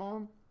met my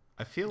mom?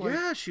 I feel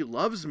like she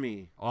loves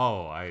me.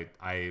 Oh, I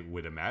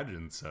would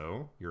imagine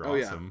so. You're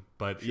awesome. Yeah.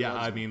 But yeah,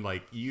 I mean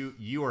like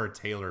you are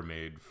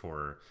tailor-made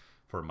for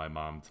my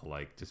mom to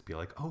like just be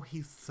like, "Oh,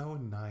 he's so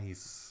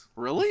nice."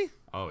 Really?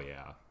 Oh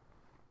yeah.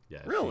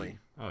 Yeah. Really?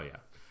 Oh yeah.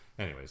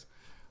 Anyways,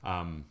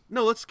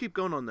 no, let's keep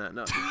going on that.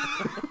 No.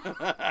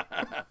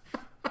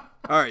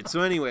 All right,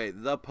 so anyway,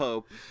 the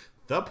Pope,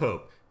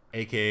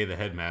 aka the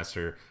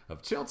headmaster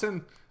of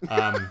Chilton,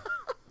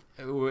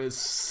 it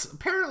was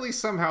apparently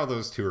somehow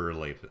those two are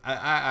related.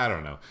 I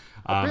don't know.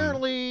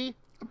 Apparently,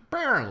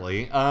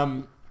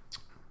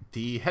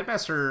 the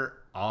headmaster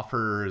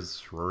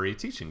offers Rory a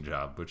teaching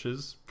job, which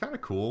is kind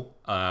of cool.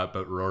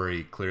 But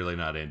Rory clearly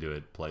not into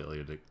it,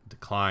 politely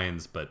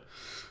declines. But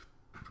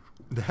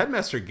the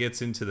headmaster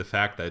gets into the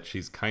fact that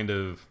she's kind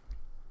of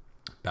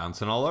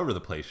bouncing all over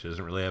the place. She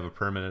doesn't really have a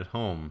permanent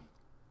home.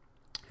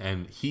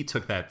 And he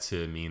took that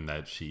to mean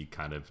that she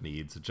kind of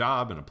needs a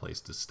job and a place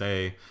to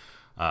stay.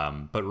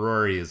 But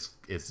Rory is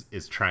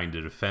trying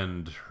to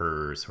defend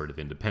her sort of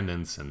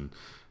independence, and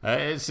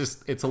it's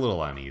a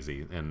little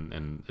uneasy,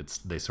 and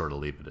they sort of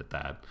leave it at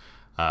that.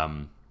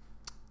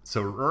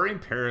 So Rory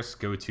and Paris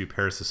go to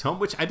Paris's home,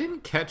 which I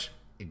didn't catch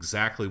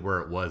exactly where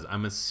it was.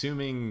 I'm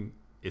assuming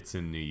it's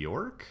in New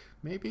York,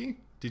 maybe.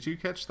 Did you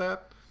catch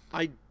that?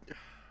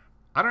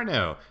 I don't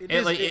know.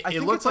 I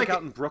think looks like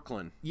out in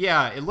Brooklyn.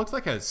 Yeah, it looks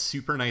like a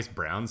super nice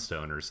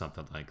brownstone or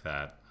something like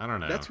that. I don't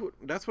know.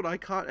 That's what I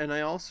caught, and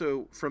I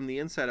also from the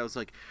inside I was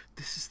like,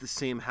 this is the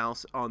same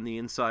house on the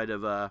inside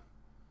of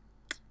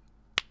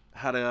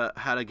How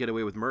to Get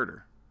Away with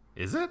Murder.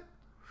 Is it?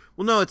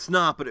 Well, no, it's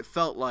not, but it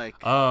felt like.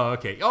 Oh,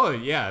 okay. Oh,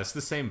 yeah, it's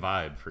the same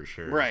vibe for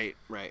sure. Right.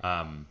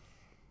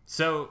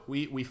 So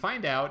we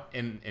find out,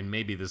 and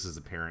maybe this is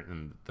apparent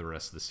in the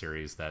rest of the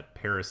series, that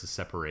Paris is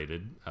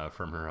separated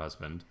from her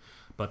husband,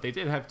 but they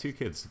did have 2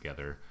 kids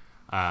together.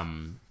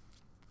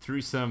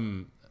 Through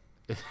some,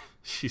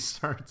 she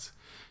starts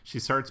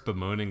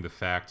bemoaning the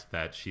fact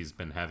that she's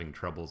been having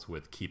troubles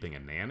with keeping a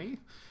nanny.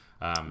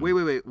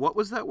 Wait. What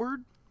was that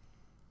word?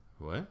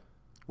 What?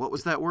 What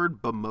was that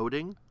word?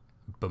 Bemoaning?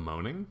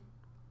 Bemoaning?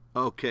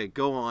 Okay,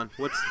 go on.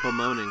 What's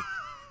bemoaning?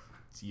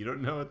 You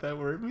don't know what that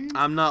word means?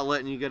 I'm not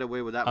letting you get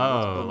away with that one.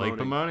 Oh, like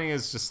bemoaning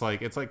is just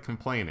like, it's like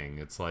complaining.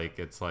 It's like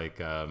a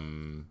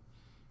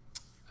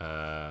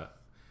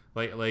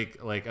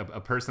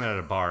person at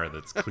a bar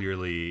that's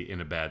clearly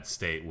in a bad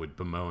state would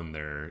bemoan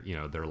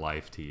their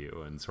life to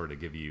you and sort of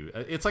give you,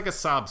 it's like a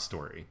sob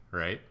story,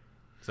 right?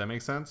 Does that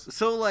make sense?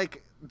 So,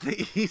 like,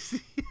 the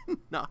easy,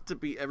 not to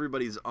be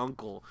everybody's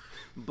uncle,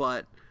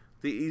 but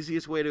the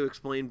easiest way to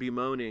explain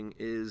bemoaning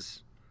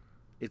is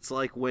it's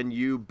like when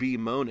you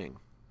bemoaning.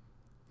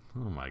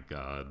 Oh my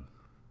God.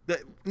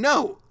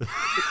 No!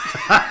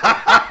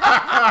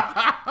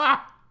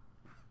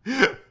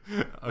 Okay.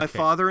 My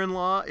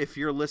father-in-law, if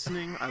you're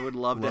listening, I would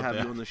love to have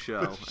that. you on the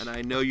show, and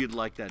I know you'd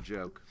like that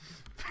joke.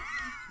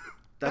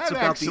 That's That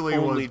about the actually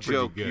only was pretty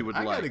joke good. you would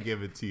I like. gotta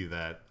give it to you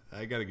that.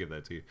 I gotta give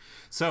that to you.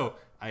 So,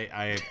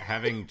 I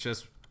having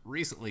just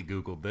recently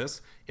Googled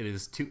this, it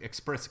is to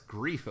express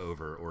grief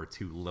over or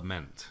to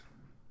lament.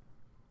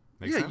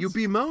 Make sense? You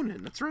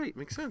bemoaning. That's right.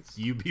 Makes sense.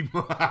 You be.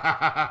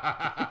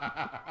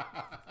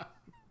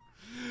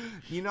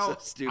 You know, So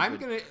stupid. I'm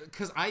gonna,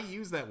 because I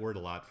use that word a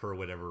lot for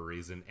whatever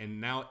reason,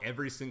 and now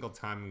every single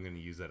time I'm gonna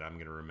use it, I'm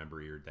gonna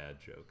remember your dad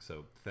joke.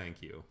 So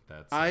thank you.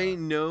 That's I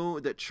know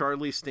that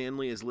Charlie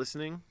Stanley is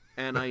listening,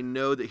 and I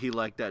know that he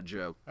liked that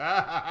joke.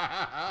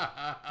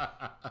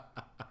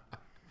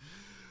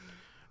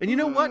 And you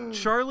know what?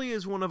 Charlie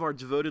is one of our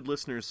devoted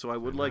listeners, so I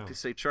would like to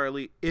say,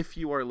 Charlie, if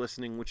you are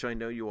listening, which I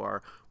know you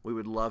are, we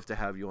would love to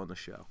have you on the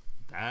show.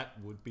 That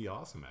would be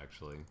awesome,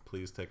 actually.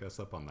 Please take us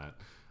up on that.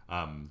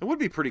 It would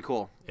be pretty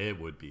cool.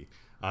 It would be.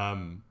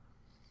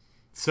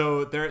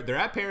 So they're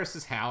at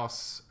Paris's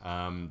house.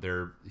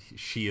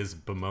 She is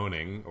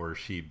bemoaning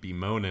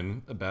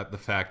about the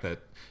fact that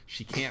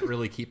she can't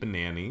really keep a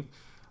nanny.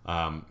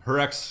 Her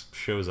ex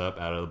shows up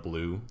out of the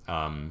blue.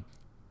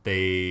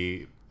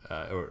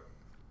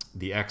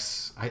 The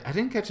ex, I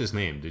didn't catch his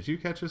name. Did you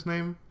catch his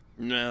name?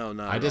 No,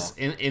 not I at just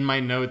all. in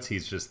my notes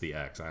he's just the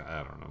ex.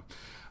 I don't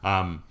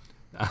know.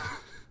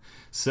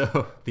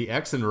 So the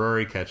ex and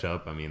Rory catch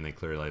up. I mean, they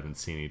clearly haven't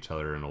seen each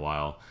other in a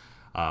while.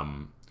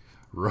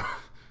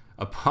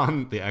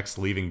 Upon the ex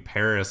leaving,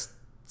 Paris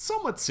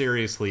somewhat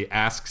seriously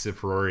asks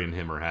if Rory and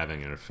him are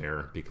having an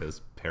affair,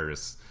 because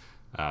Paris,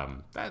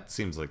 that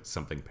seems like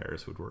something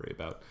Paris would worry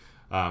about.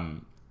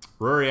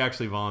 Rory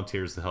actually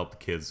volunteers to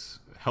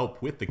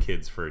help with the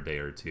kids for a day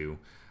or two,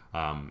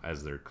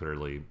 as they're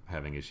clearly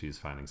having issues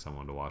finding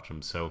someone to watch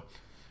them. So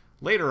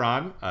later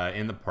on,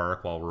 in the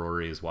park, while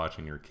Rory is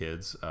watching her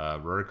kids,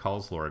 Rory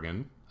calls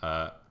Logan.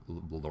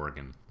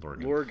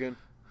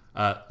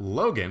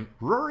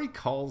 Rory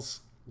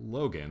calls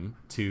Logan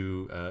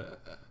to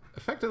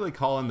effectively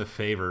call in the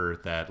favor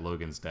that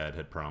Logan's dad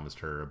had promised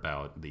her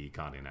about the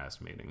Condé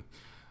Nast meeting.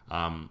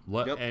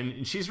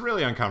 And she's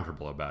really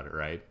uncomfortable about it,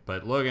 right?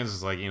 But Logan's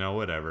just like,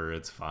 whatever,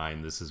 it's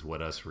fine. This is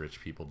what us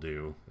rich people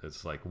do.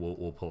 It's like,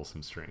 we'll pull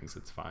some strings.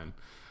 It's fine.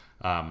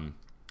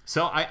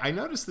 So I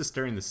noticed this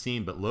during the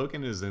scene, but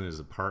Logan is in his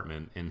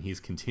apartment and he's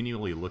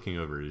continually looking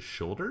over his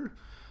shoulder.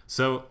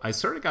 So I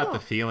sort of got the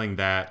feeling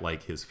that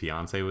like his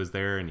fiance was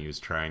there and he was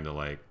trying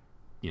to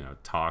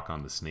talk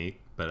on the sneak,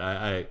 but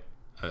I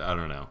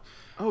don't know.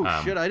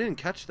 Oh shit! I didn't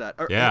catch that.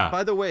 Yeah.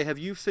 By the way, have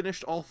you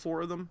finished all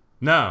 4 of them?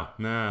 No.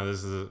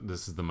 This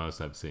is the most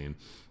I've seen.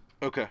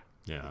 Okay.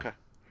 Yeah. Okay.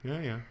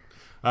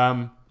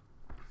 Yeah.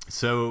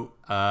 So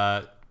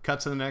cut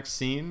to the next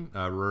scene.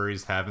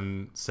 Rory's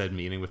having said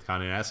meeting with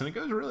Condé Nast, and it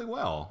goes really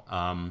well.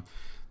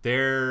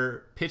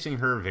 They're pitching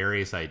her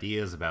various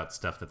ideas about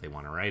stuff that they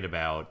want to write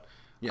about.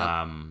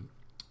 Yeah.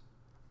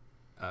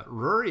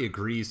 Rory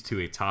agrees to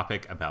a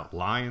topic about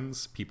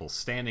lines, people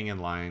standing in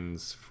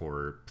lines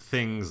for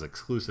things,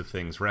 exclusive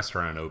things,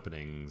 restaurant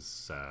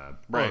openings,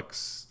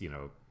 books,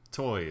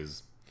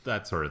 toys,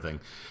 that sort of thing.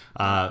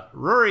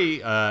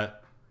 Rory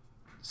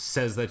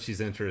says that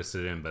she's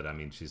interested in, but I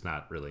mean, she's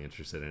not really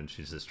interested in.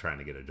 She's just trying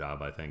to get a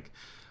job, I think.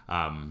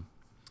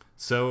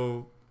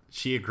 So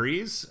she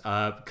agrees,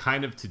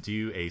 kind of to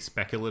do a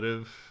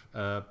speculative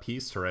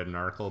piece, to write an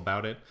article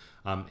about it.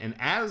 And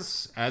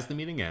as the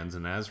meeting ends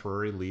and as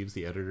Rory leaves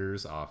the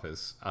editor's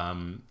office,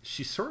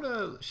 she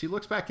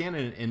looks back in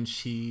and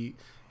she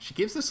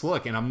gives this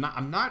look, and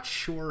I'm not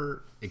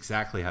sure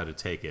exactly how to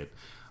take it.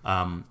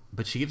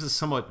 But she gives a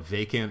somewhat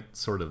vacant,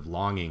 sort of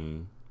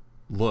longing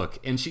look,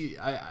 and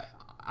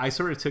I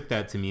sort of took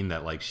that to mean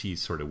that like she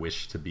sort of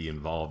wished to be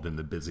involved in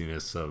the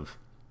busyness of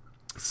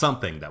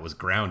something that was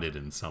grounded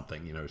in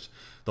something.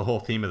 The whole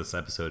theme of this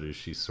episode is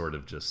she's sort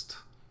of just,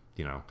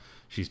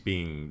 she's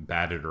being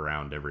batted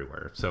around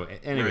everywhere. So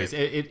anyways,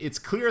 right. It's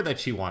clear that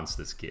she wants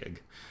this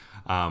gig.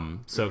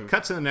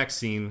 Cut to the next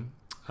scene.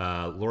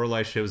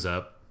 Lorelai shows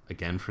up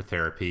again for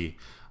therapy,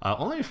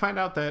 only to find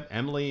out that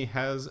Emily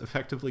has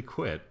effectively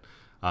quit.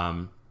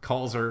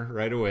 Calls her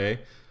right away.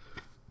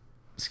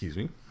 Excuse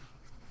me.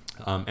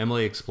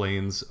 Emily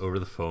explains over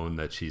the phone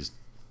that she's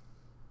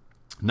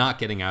not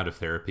getting out of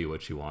therapy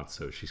what she wants,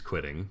 so she's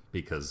quitting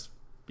because,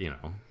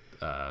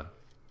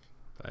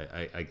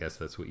 I guess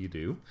that's what you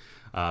do.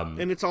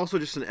 And it's also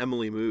just an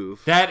Emily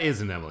move. That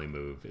is an Emily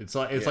move. It's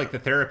like the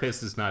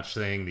therapist is not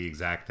saying the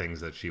exact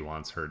things that she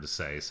wants her to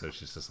say, so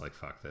she's just like,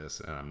 fuck this,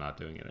 and I'm not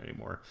doing it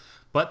anymore.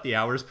 But the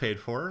hour's paid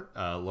for.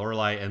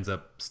 Lorelai ends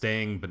up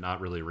staying, but not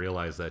really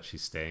realize that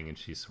she's staying, and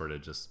she sort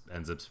of just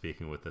ends up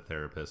speaking with the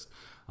therapist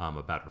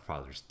about her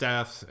father's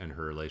death and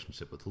her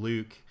relationship with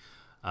Luke.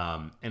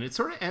 And it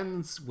sort of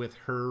ends with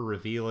her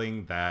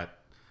revealing that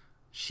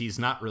she's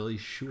not really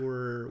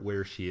sure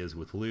where she is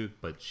with Luke,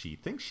 but she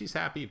thinks she's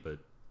happy,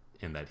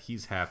 and that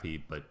he's happy,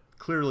 but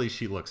clearly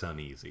she looks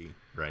uneasy,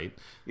 right?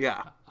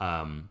 Yeah.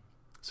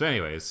 So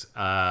anyways,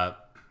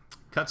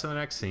 cut to the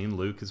next scene.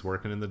 Luke is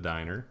working in the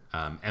diner.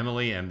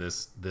 Emily and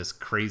this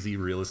crazy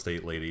real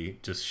estate lady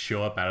just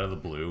show up out of the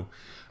blue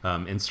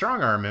and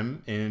strong-arm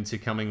him into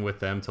coming with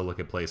them to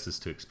look at places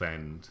to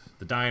expand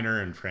the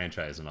diner and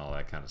franchise and all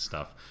that kind of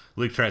stuff.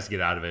 Luke tries to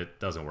get out of it.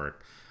 Doesn't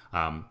work.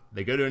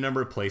 They go to a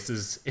number of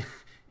places,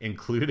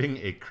 including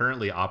a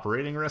currently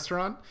operating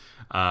restaurant,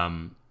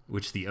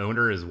 which the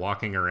owner is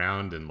walking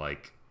around and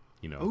like,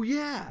 oh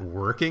yeah,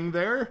 working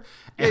there.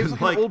 Yeah, And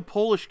he's like an old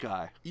Polish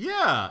guy.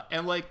 Yeah,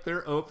 and like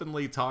they're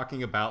openly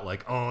talking about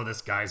like, oh,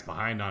 this guy's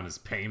behind on his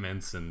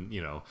payments, and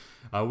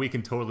we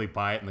can totally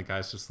buy it. And the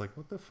guy's just like,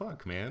 what the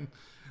fuck, man?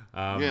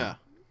 Yeah.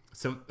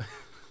 So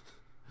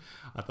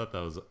I thought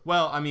that was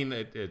I mean,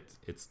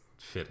 it's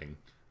fitting,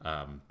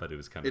 but it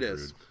was kind of rude.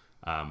 Is.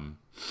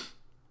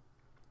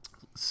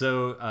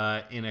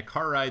 So in a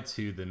car ride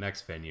to the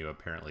next venue,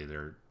 apparently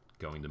they're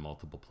going to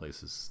multiple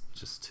places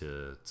just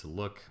to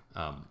look.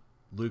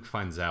 Luke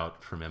finds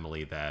out from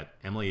Emily that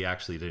Emily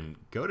actually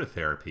didn't go to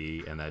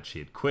therapy and that she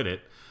had quit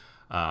it.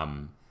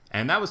 And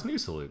that was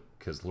news to Luke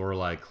because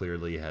Lorelai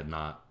clearly had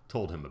not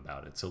told him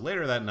about it. So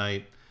later that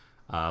night,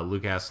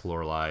 Luke asks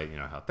Lorelai,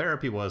 how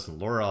therapy was,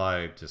 and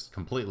Lorelai just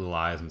completely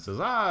lies and says,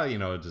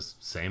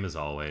 just same as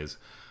always.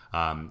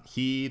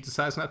 He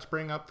decides not to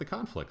bring up the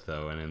conflict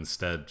though, and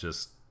instead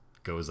just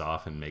goes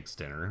off and makes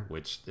dinner,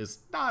 which is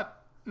not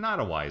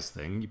a wise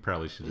thing. You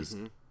probably should just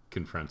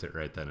confront it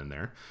right then and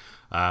there.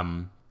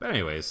 But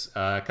anyways,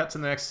 cut to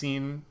the next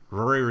scene.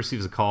 Rory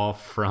receives a call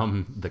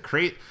from the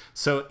crate.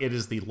 So it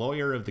is the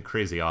lawyer of the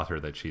crazy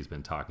author that she's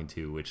been talking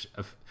to,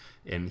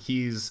 and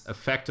he's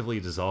effectively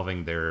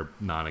dissolving their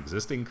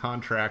non-existing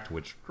contract,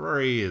 which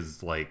Rory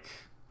is like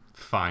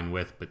fine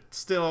with, but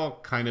still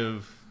kind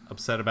of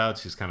upset about.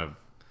 She's kind of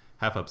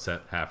half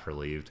upset, half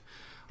relieved.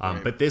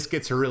 Right. But this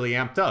gets her really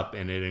amped up,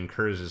 and it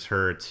encourages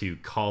her to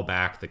call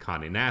back the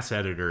Condé Nast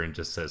editor and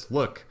just says,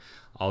 look,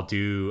 I'll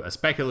do a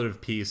speculative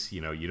piece.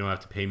 You don't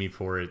have to pay me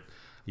for it.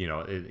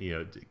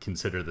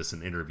 Consider this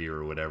an interview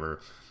or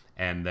whatever.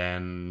 And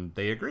then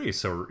they agree.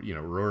 So,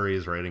 Rory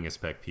is writing a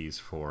spec piece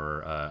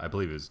for, I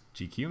believe it was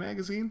GQ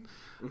magazine,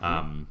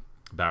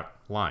 about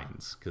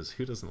lines, because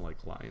who doesn't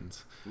like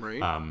lines?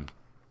 Right.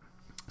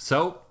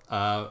 So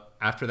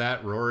after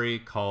that, Rory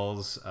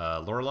calls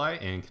Lorelai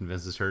and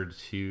convinces her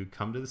to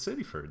come to the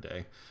city for a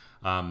day.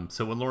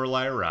 So when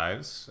Lorelai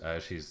arrives,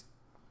 she's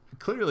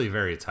clearly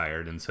very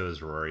tired, and so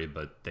is Rory,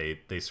 but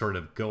they sort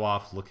of go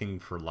off looking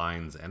for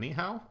lines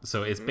anyhow.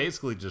 So it's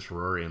basically just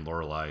Rory and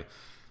Lorelai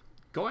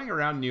going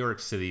around New York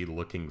City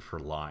looking for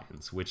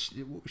lines, which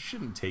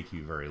shouldn't take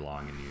you very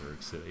long in New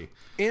York City.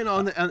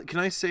 And can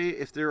I say,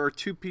 if there are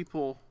two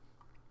people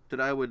that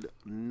I would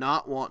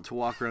not want to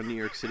walk around New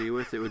York City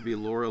with, it would be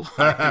Lorelai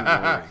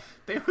and Rory.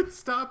 They would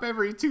stop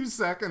every 2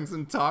 seconds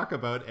and talk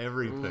about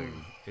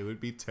everything. It would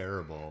be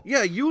terrible.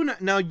 Yeah, you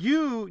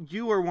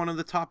are one of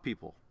the top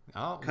people.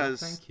 Oh, well,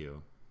 thank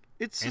you.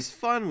 It's just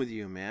fun with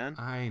you, man.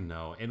 I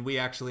know, and we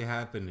actually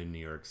have been in New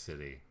York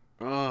City.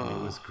 Oh,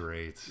 it was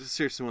great. This is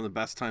seriously one of the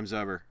best times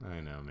ever.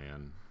 I know,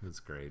 man. It was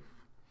great.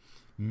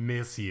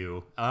 Miss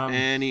you.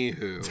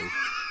 Anywho.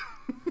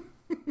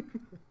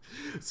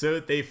 So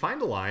they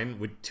find a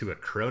line to a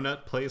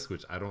cronut place,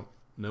 which I don't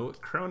know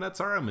what cronuts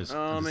are. I'm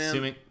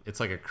assuming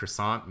it's like a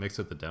croissant mixed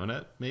with a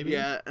donut, maybe?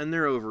 Yeah, and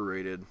they're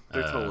overrated.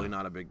 They're totally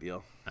not a big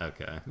deal.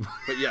 Okay.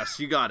 But yes,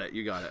 you got it.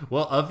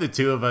 Well, of the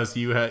two of us,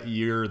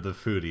 you're the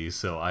foodie,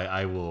 so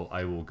I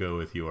will go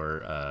with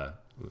your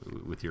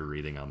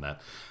reading on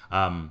that.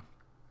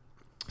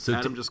 So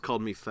Adam just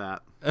called me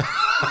fat.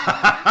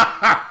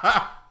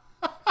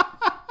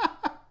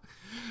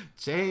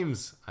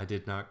 James, I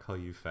did not call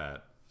you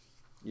fat.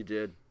 You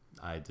did.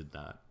 I did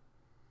not.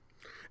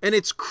 And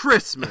it's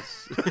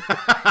Christmas.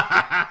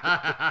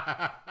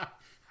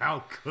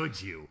 How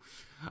could you?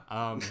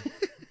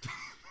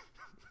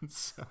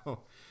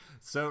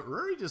 So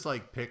Rory just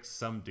like picks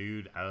some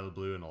dude out of the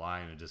blue in a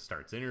line and just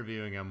starts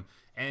interviewing him,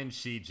 and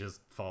she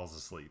just falls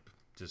asleep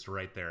just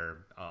right there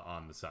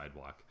on the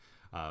sidewalk.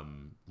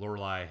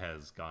 Lorelai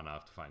has gone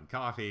off to find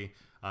coffee.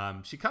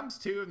 She comes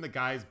to, and the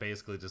guy's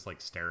basically just like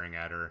staring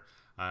at her,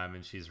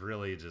 and she's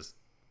really just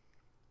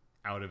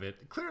out of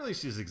it. Clearly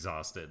she's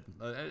exhausted.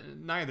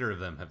 Neither of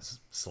them have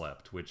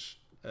slept, which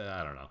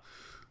I don't know.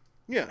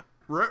 Yeah.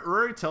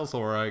 Rory tells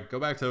Lorelai, go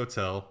back to the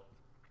hotel,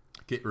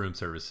 get room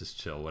services,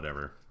 chill,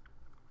 whatever.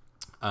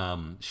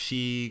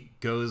 She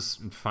goes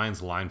and finds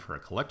a line for a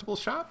collectible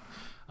shop,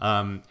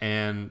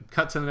 And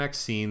cut to the next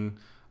scene.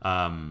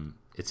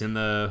 It's in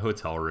the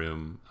hotel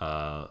room.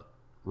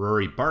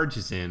 Rory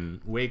barges in,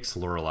 wakes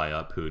Lorelai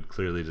up, who had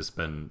clearly just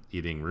been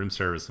eating room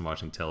service and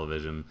watching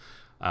television.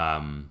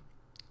 And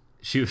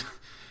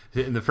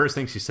the first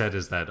thing she said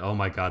is that, oh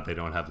my God, they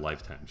don't have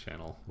Lifetime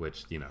channel,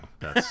 which,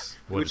 that's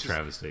what a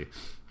travesty.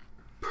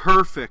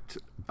 Perfect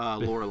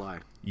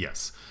Lorelai.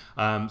 Yes.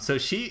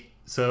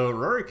 So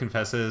Rory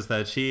confesses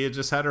that she had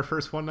just had her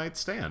first one-night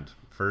stand,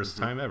 first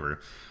time ever,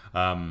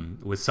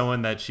 with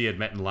someone that she had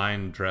met in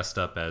line dressed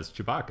up as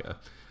Chewbacca.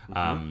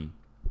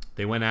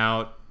 They went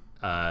out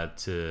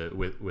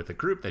with a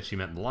group that she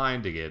met in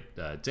line to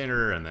get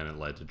dinner, and then it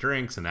led to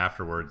drinks, and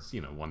afterwards,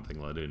 one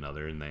thing led to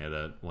another, and they had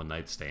a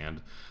one-night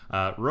stand.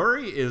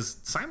 Rory is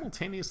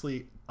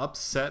simultaneously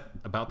upset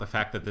about the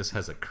fact that this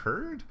has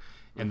occurred,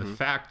 and the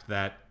fact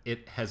that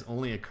it has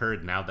only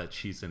occurred now that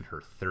she's in her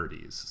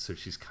 30s. So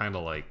she's kind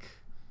of like,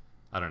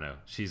 I don't know,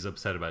 she's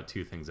upset about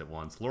two things at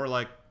once.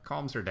 Lorelai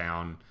calms her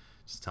down,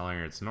 just telling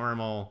her it's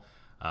normal,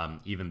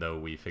 even though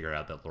we figure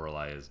out that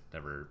Lorelai has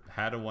never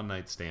had a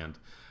one-night stand.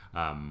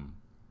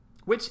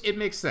 Which it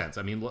makes sense.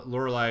 I mean,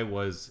 Lorelai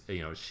was,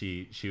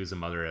 she was a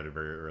mother at a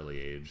very early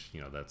age.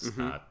 That's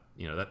not,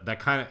 that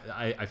kind of,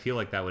 I feel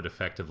like that would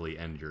effectively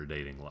end your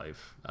dating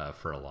life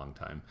for a long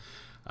time.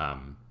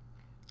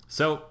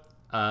 So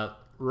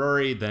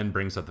Rory then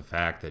brings up the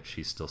fact that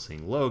she's still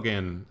seeing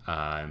Logan,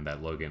 and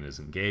that Logan is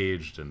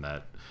engaged, and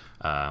that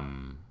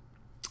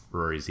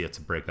Rory's yet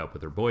to break up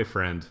with her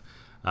boyfriend.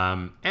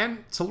 And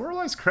to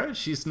Lorelai's credit,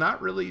 she's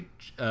not really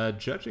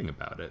judging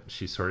about it.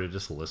 She sort of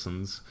just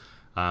listens.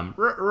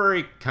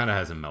 Rory kind of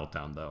has a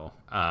meltdown, though.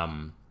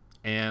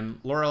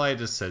 And Lorelai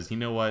just says, you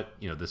know what?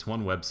 This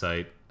one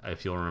website,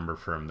 if you'll remember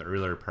from the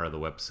earlier part of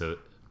the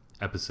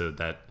episode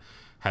that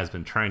has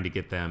been trying to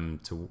get them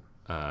to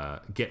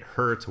get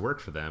her to work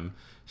for them.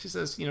 She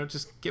says,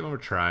 just give them a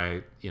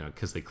try,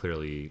 because they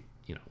clearly,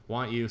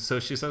 want you. So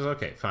she says,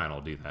 okay, fine,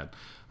 I'll do that.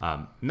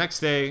 Next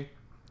day,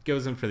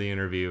 goes in for the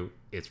interview.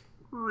 It's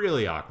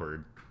really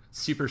awkward,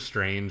 super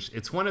strange.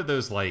 It's one of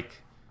those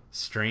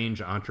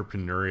strange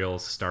entrepreneurial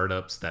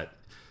startups that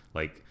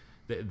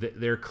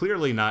they're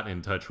clearly not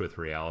in touch with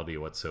reality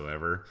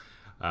whatsoever.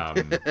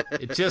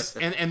 It just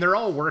and they're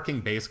all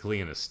working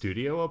basically in a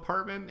studio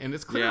apartment, and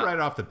it's clear right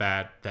off the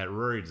bat that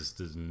Rory just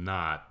does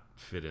not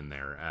fit in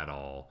there at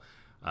all.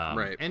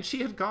 Right. And she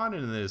had gone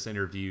into this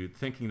interview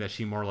thinking that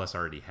she more or less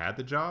already had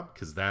the job,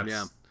 because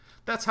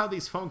that's how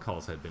these phone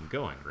calls had been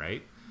going,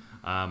 right?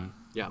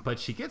 But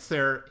she gets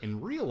there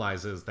and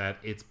realizes that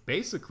it's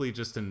basically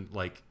just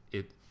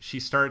she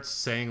starts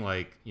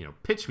saying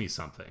pitch me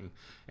something,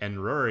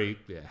 and Rory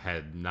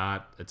had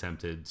not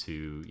attempted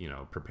to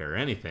prepare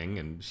anything,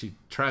 and she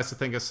tries to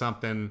think of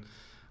something,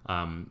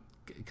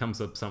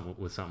 comes up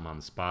with something on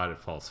the spot. It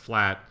falls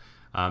flat.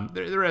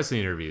 The rest of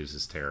the interview is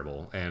just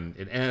terrible, and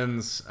it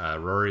ends.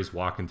 Rory's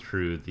walking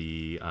through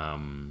the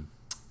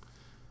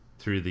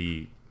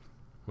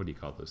what do you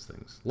call those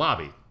things?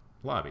 Lobby.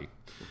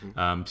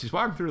 She's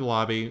walking through the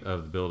lobby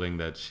of the building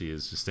that she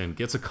is just in,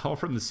 gets a call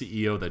from the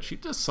CEO that she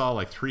just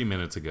saw 3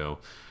 minutes ago.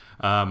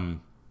 And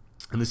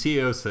the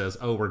CEO says,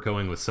 oh, we're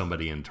going with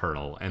somebody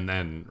internal. And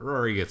then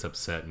Rory gets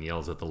upset and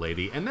yells at the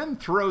lady, and then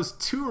throws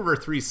 2 of her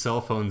 3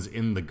 cell phones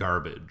in the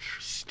garbage.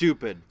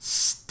 Stupid.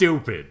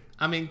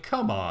 I mean,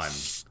 come on.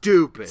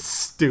 Stupid.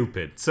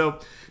 So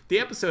the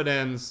episode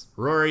ends.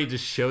 Rory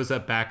just shows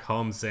up back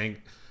home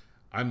saying,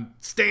 I'm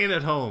staying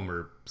at home,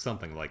 or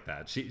something like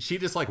that. She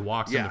just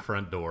walks in the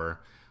front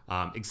door,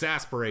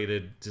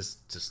 exasperated,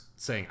 just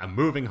saying, I'm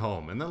moving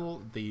home. And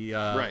then the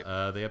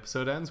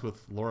episode ends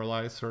with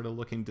Lorelai sort of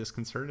looking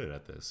disconcerted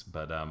at this.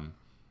 But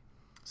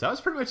so that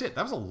was pretty much it.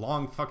 That was a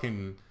long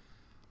fucking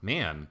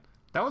man.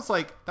 That was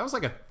like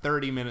a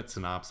 30-minute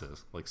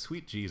synopsis.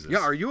 Sweet Jesus. Yeah,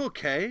 are you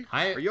okay?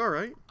 Are you all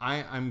right?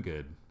 I'm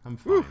good. I'm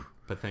fine. Whew.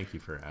 But thank you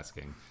for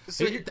asking.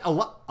 So a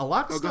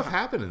lot of stuff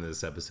happened in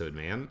this episode,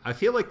 man. I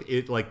feel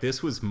like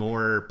this was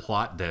more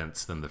plot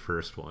dense than the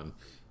first one.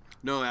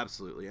 No,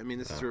 absolutely. I mean,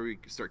 this is where we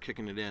start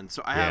kicking it in.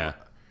 So I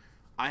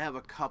have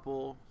a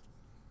couple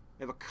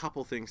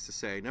things to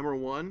say. Number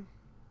one,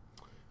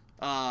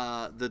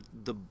 the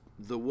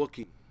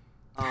Wookiee.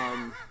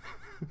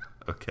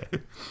 Okay.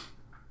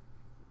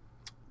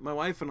 My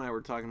wife and I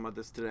were talking about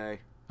this today.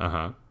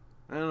 Uh-huh.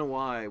 I don't know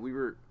why.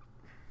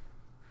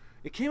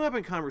 It came up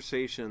in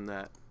conversation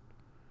that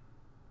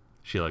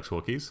she likes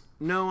Wookiees?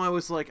 No, I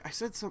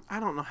said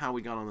I don't know how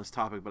we got on this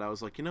topic, but I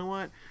was like, you know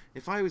what?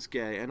 If I was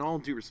gay, and all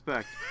due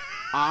respect,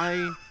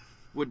 I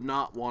would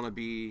not want to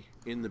be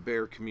in the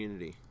bear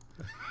community.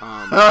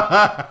 For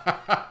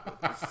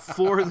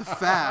the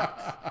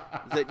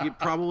fact that you'd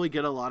probably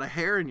get a lot of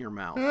hair in your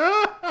mouth.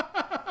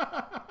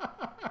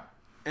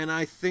 And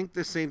I think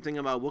the same thing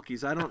about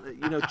Wookiees.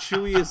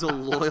 Chewie is a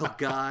loyal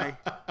guy.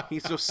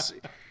 He's just...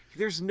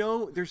 There's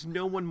no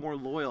one more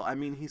loyal. I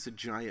mean, he's a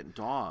giant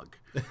dog,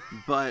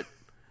 but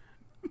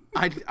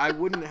I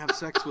wouldn't have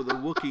sex with a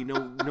Wookiee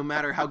no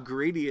matter how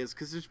great he is,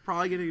 because there's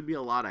probably going to be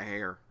a lot of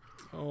hair.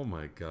 Oh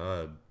my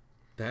God,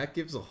 that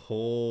gives a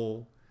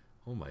whole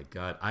Oh my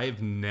god, I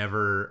have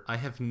never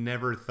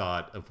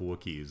thought of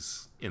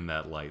Wookiees in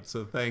that light.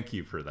 So thank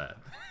you for that.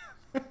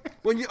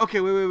 Okay,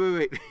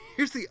 wait.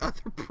 Here's the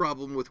other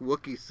problem with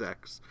Wookiee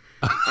sex.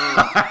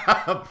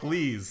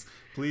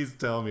 Please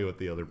tell me what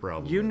the other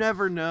problem You is.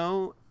 never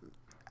know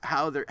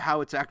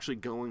how it's actually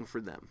going for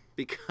them,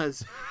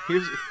 because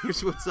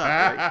here's what's up,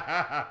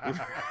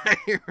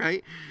 right?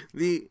 Right?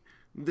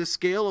 The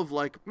scale of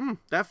like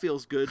that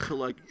feels good to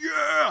like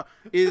yeah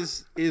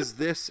is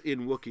this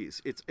in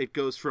Wookiees. It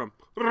goes from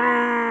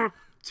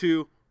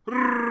to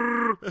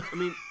I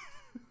mean,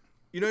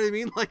 you know what I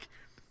mean? Like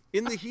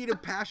in the heat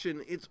of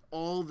passion, it's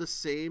all the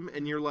same,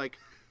 and you're like,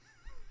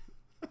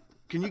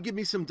 can you give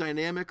me some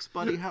dynamics,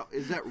 buddy? How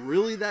is that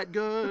really that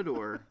good,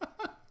 or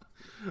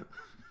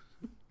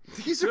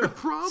these are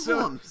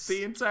problems? So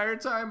the entire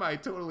time I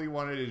totally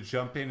wanted to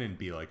jump in and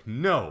be like,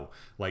 no,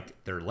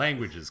 like their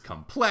language is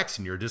complex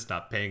and you're just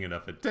not paying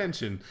enough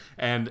attention.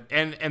 And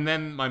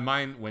then my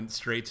mind went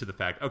straight to the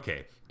fact,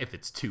 okay, if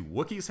it's two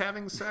Wookiees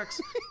having sex,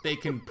 they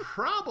can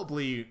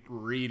probably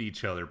read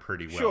each other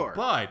pretty well. Sure.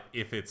 But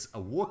if it's a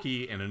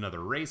Wookiee and another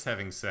race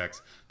having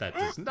sex that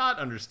does not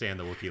understand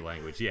the Wookiee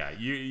language, yeah,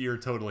 you're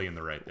totally in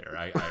the right there.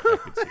 I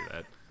could see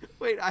that.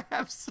 Wait, I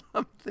have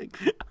something.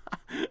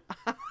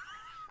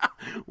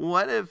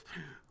 What if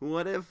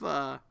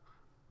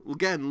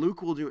again,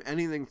 Luke will do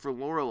anything for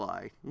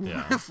Lorelai.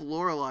 Yeah. What if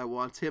Lorelai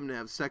wants him to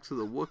have sex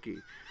with a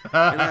Wookiee?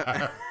 And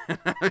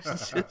I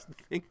was just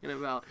thinking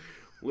about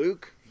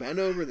Luke bent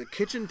over the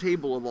kitchen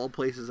table of all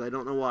places. I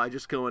don't know why.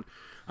 Just going,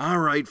 all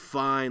right,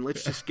 fine.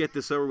 Let's just get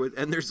this over with.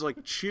 And there's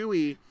like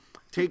Chewie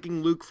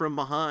taking Luke from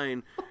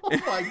behind. Oh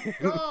my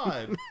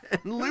god!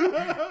 And Luke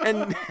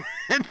and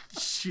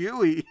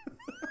Chewie.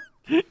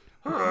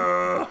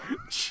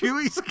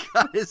 Chewie's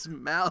got his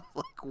mouth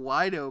like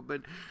wide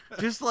open,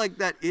 just like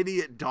that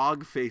idiot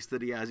dog face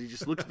that he has. He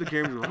just looks at the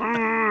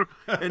camera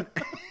and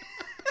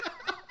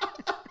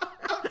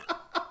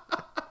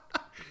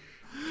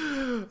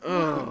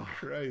oh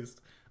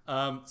Christ.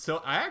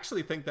 So I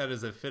actually think that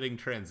is a fitting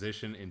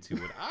transition into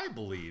what I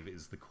believe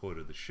is the quote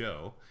of the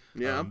show.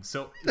 Yeah.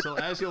 So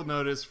as you'll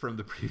notice from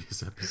the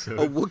previous episode,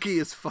 a Wookiee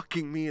is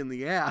fucking me in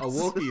the ass. a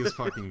Wookiee is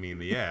fucking me in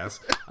the ass.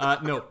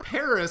 No,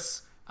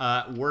 Paris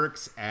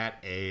works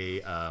at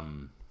a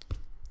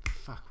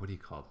what do you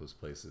call those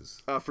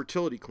places?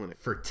 Fertility clinic.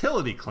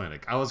 Fertility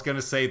clinic. I was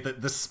gonna say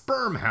the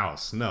sperm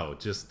house. No,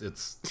 just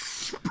it's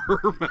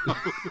Sperm house.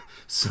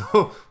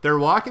 So they're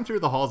walking through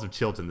the halls of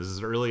Chilton. This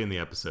is early in the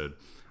episode,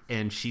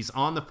 and she's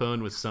on the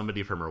phone with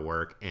somebody from her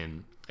work,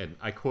 and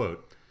I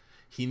quote,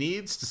 "He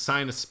needs to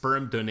sign a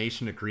sperm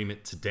donation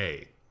agreement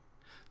today."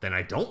 Then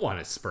I don't want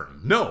his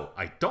sperm. No,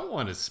 I don't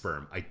want his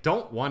sperm. I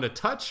don't want to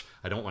touch.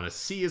 I don't want to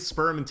see his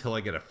sperm until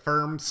I get a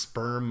firm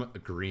sperm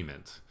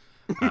agreement.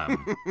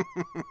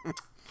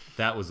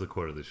 That was the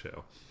quote of the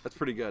show. That's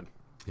pretty good.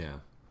 Yeah.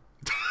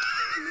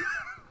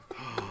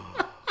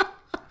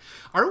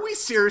 Are we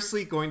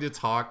seriously going to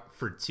talk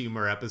for 2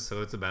 more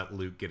episodes about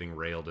Luke getting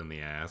railed in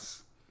the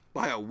ass?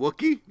 By a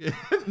Wookiee?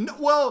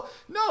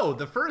 No.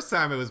 The first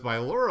time it was by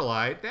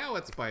Lorelai. Now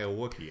it's by a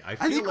Wookiee. I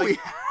think like we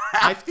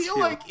I feel to.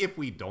 like if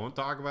we don't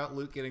talk about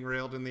Luke getting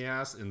railed in the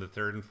ass in the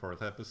 3rd and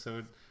 4th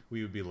episode,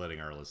 we would be letting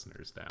our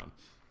listeners down.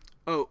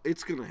 Oh,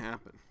 it's gonna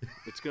happen.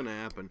 It's gonna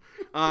happen.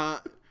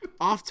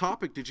 Off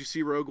topic. Did you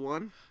see Rogue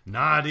One?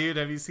 Nah, dude.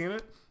 Have you seen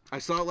it? I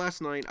saw it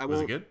last night.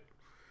 Was it good?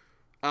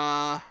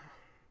 I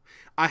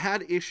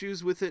had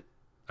issues with it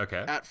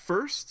Okay. at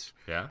first.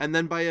 Yeah. And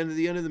then by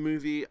the end of the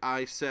movie,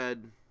 I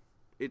said,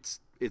 it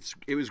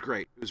was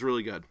great. It was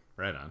really good.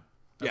 Right on.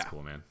 That's Yeah.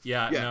 cool, man.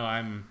 Yeah. No,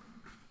 I'm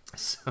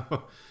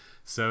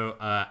so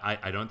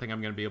I don't think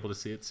I'm gonna be able to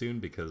see it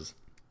soon because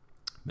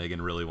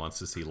Megan really wants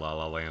to see La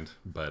La Land.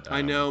 But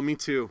I know, me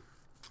too.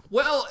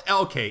 Well,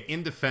 okay.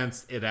 In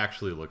defense, it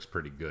actually looks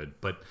pretty good,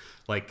 but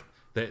like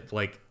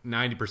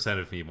 90%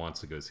 of me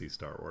wants to go see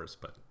Star Wars.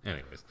 But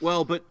anyways.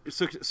 Well, but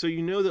so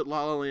you know that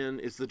La La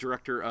Land is the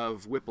director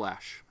of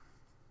Whiplash.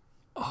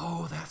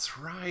 Oh, that's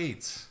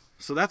right.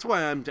 So that's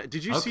why I'm.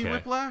 Did you see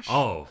Whiplash?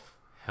 Oh,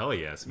 hell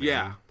yes, man.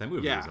 Yeah. That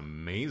movie Yeah. was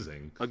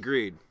amazing.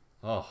 Agreed.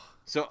 Oh.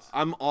 So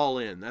I'm all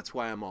in. That's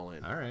why I'm all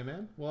in. All right,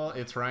 man. Well,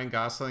 it's Ryan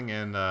Gosling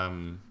and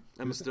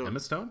Emma Stone. Emma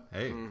Stone.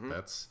 Hey,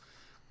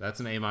 that's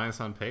an A-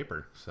 on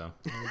paper. So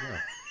there you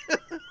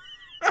go.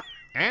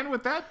 And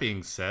with that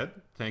being said,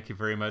 thank you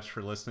very much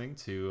for listening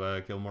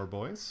to Gilmore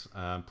Boys.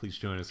 Please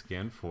join us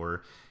again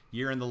for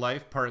Year in the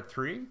Life Part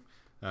 3.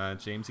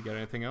 James, you got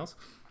anything else?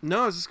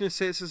 No, I was just going to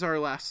say this is our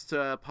last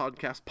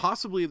podcast,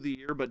 possibly of the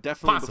year, but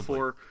definitely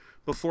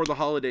before the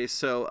holidays.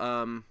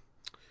 So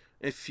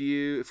if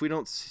we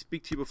don't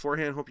speak to you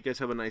beforehand, hope you guys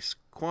have a nice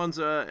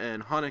Kwanzaa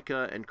and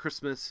Hanukkah and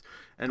Christmas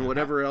and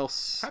whatever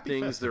else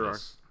things there are.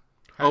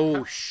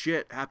 Oh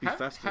shit! Happy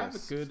Festivus. Have a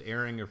good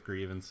airing of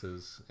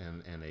grievances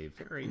and a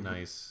very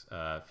nice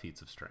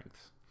feats of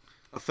strength.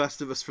 A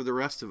Festivus for the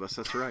rest of us.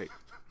 That's right.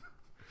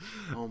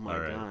 Oh my All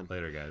right, god.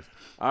 later, guys.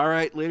 All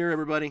right, later,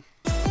 everybody.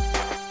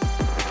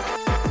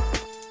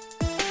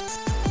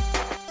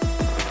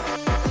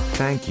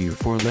 Thank you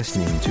for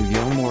listening to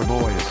Gilmore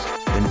Boys.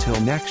 Until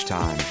next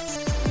time.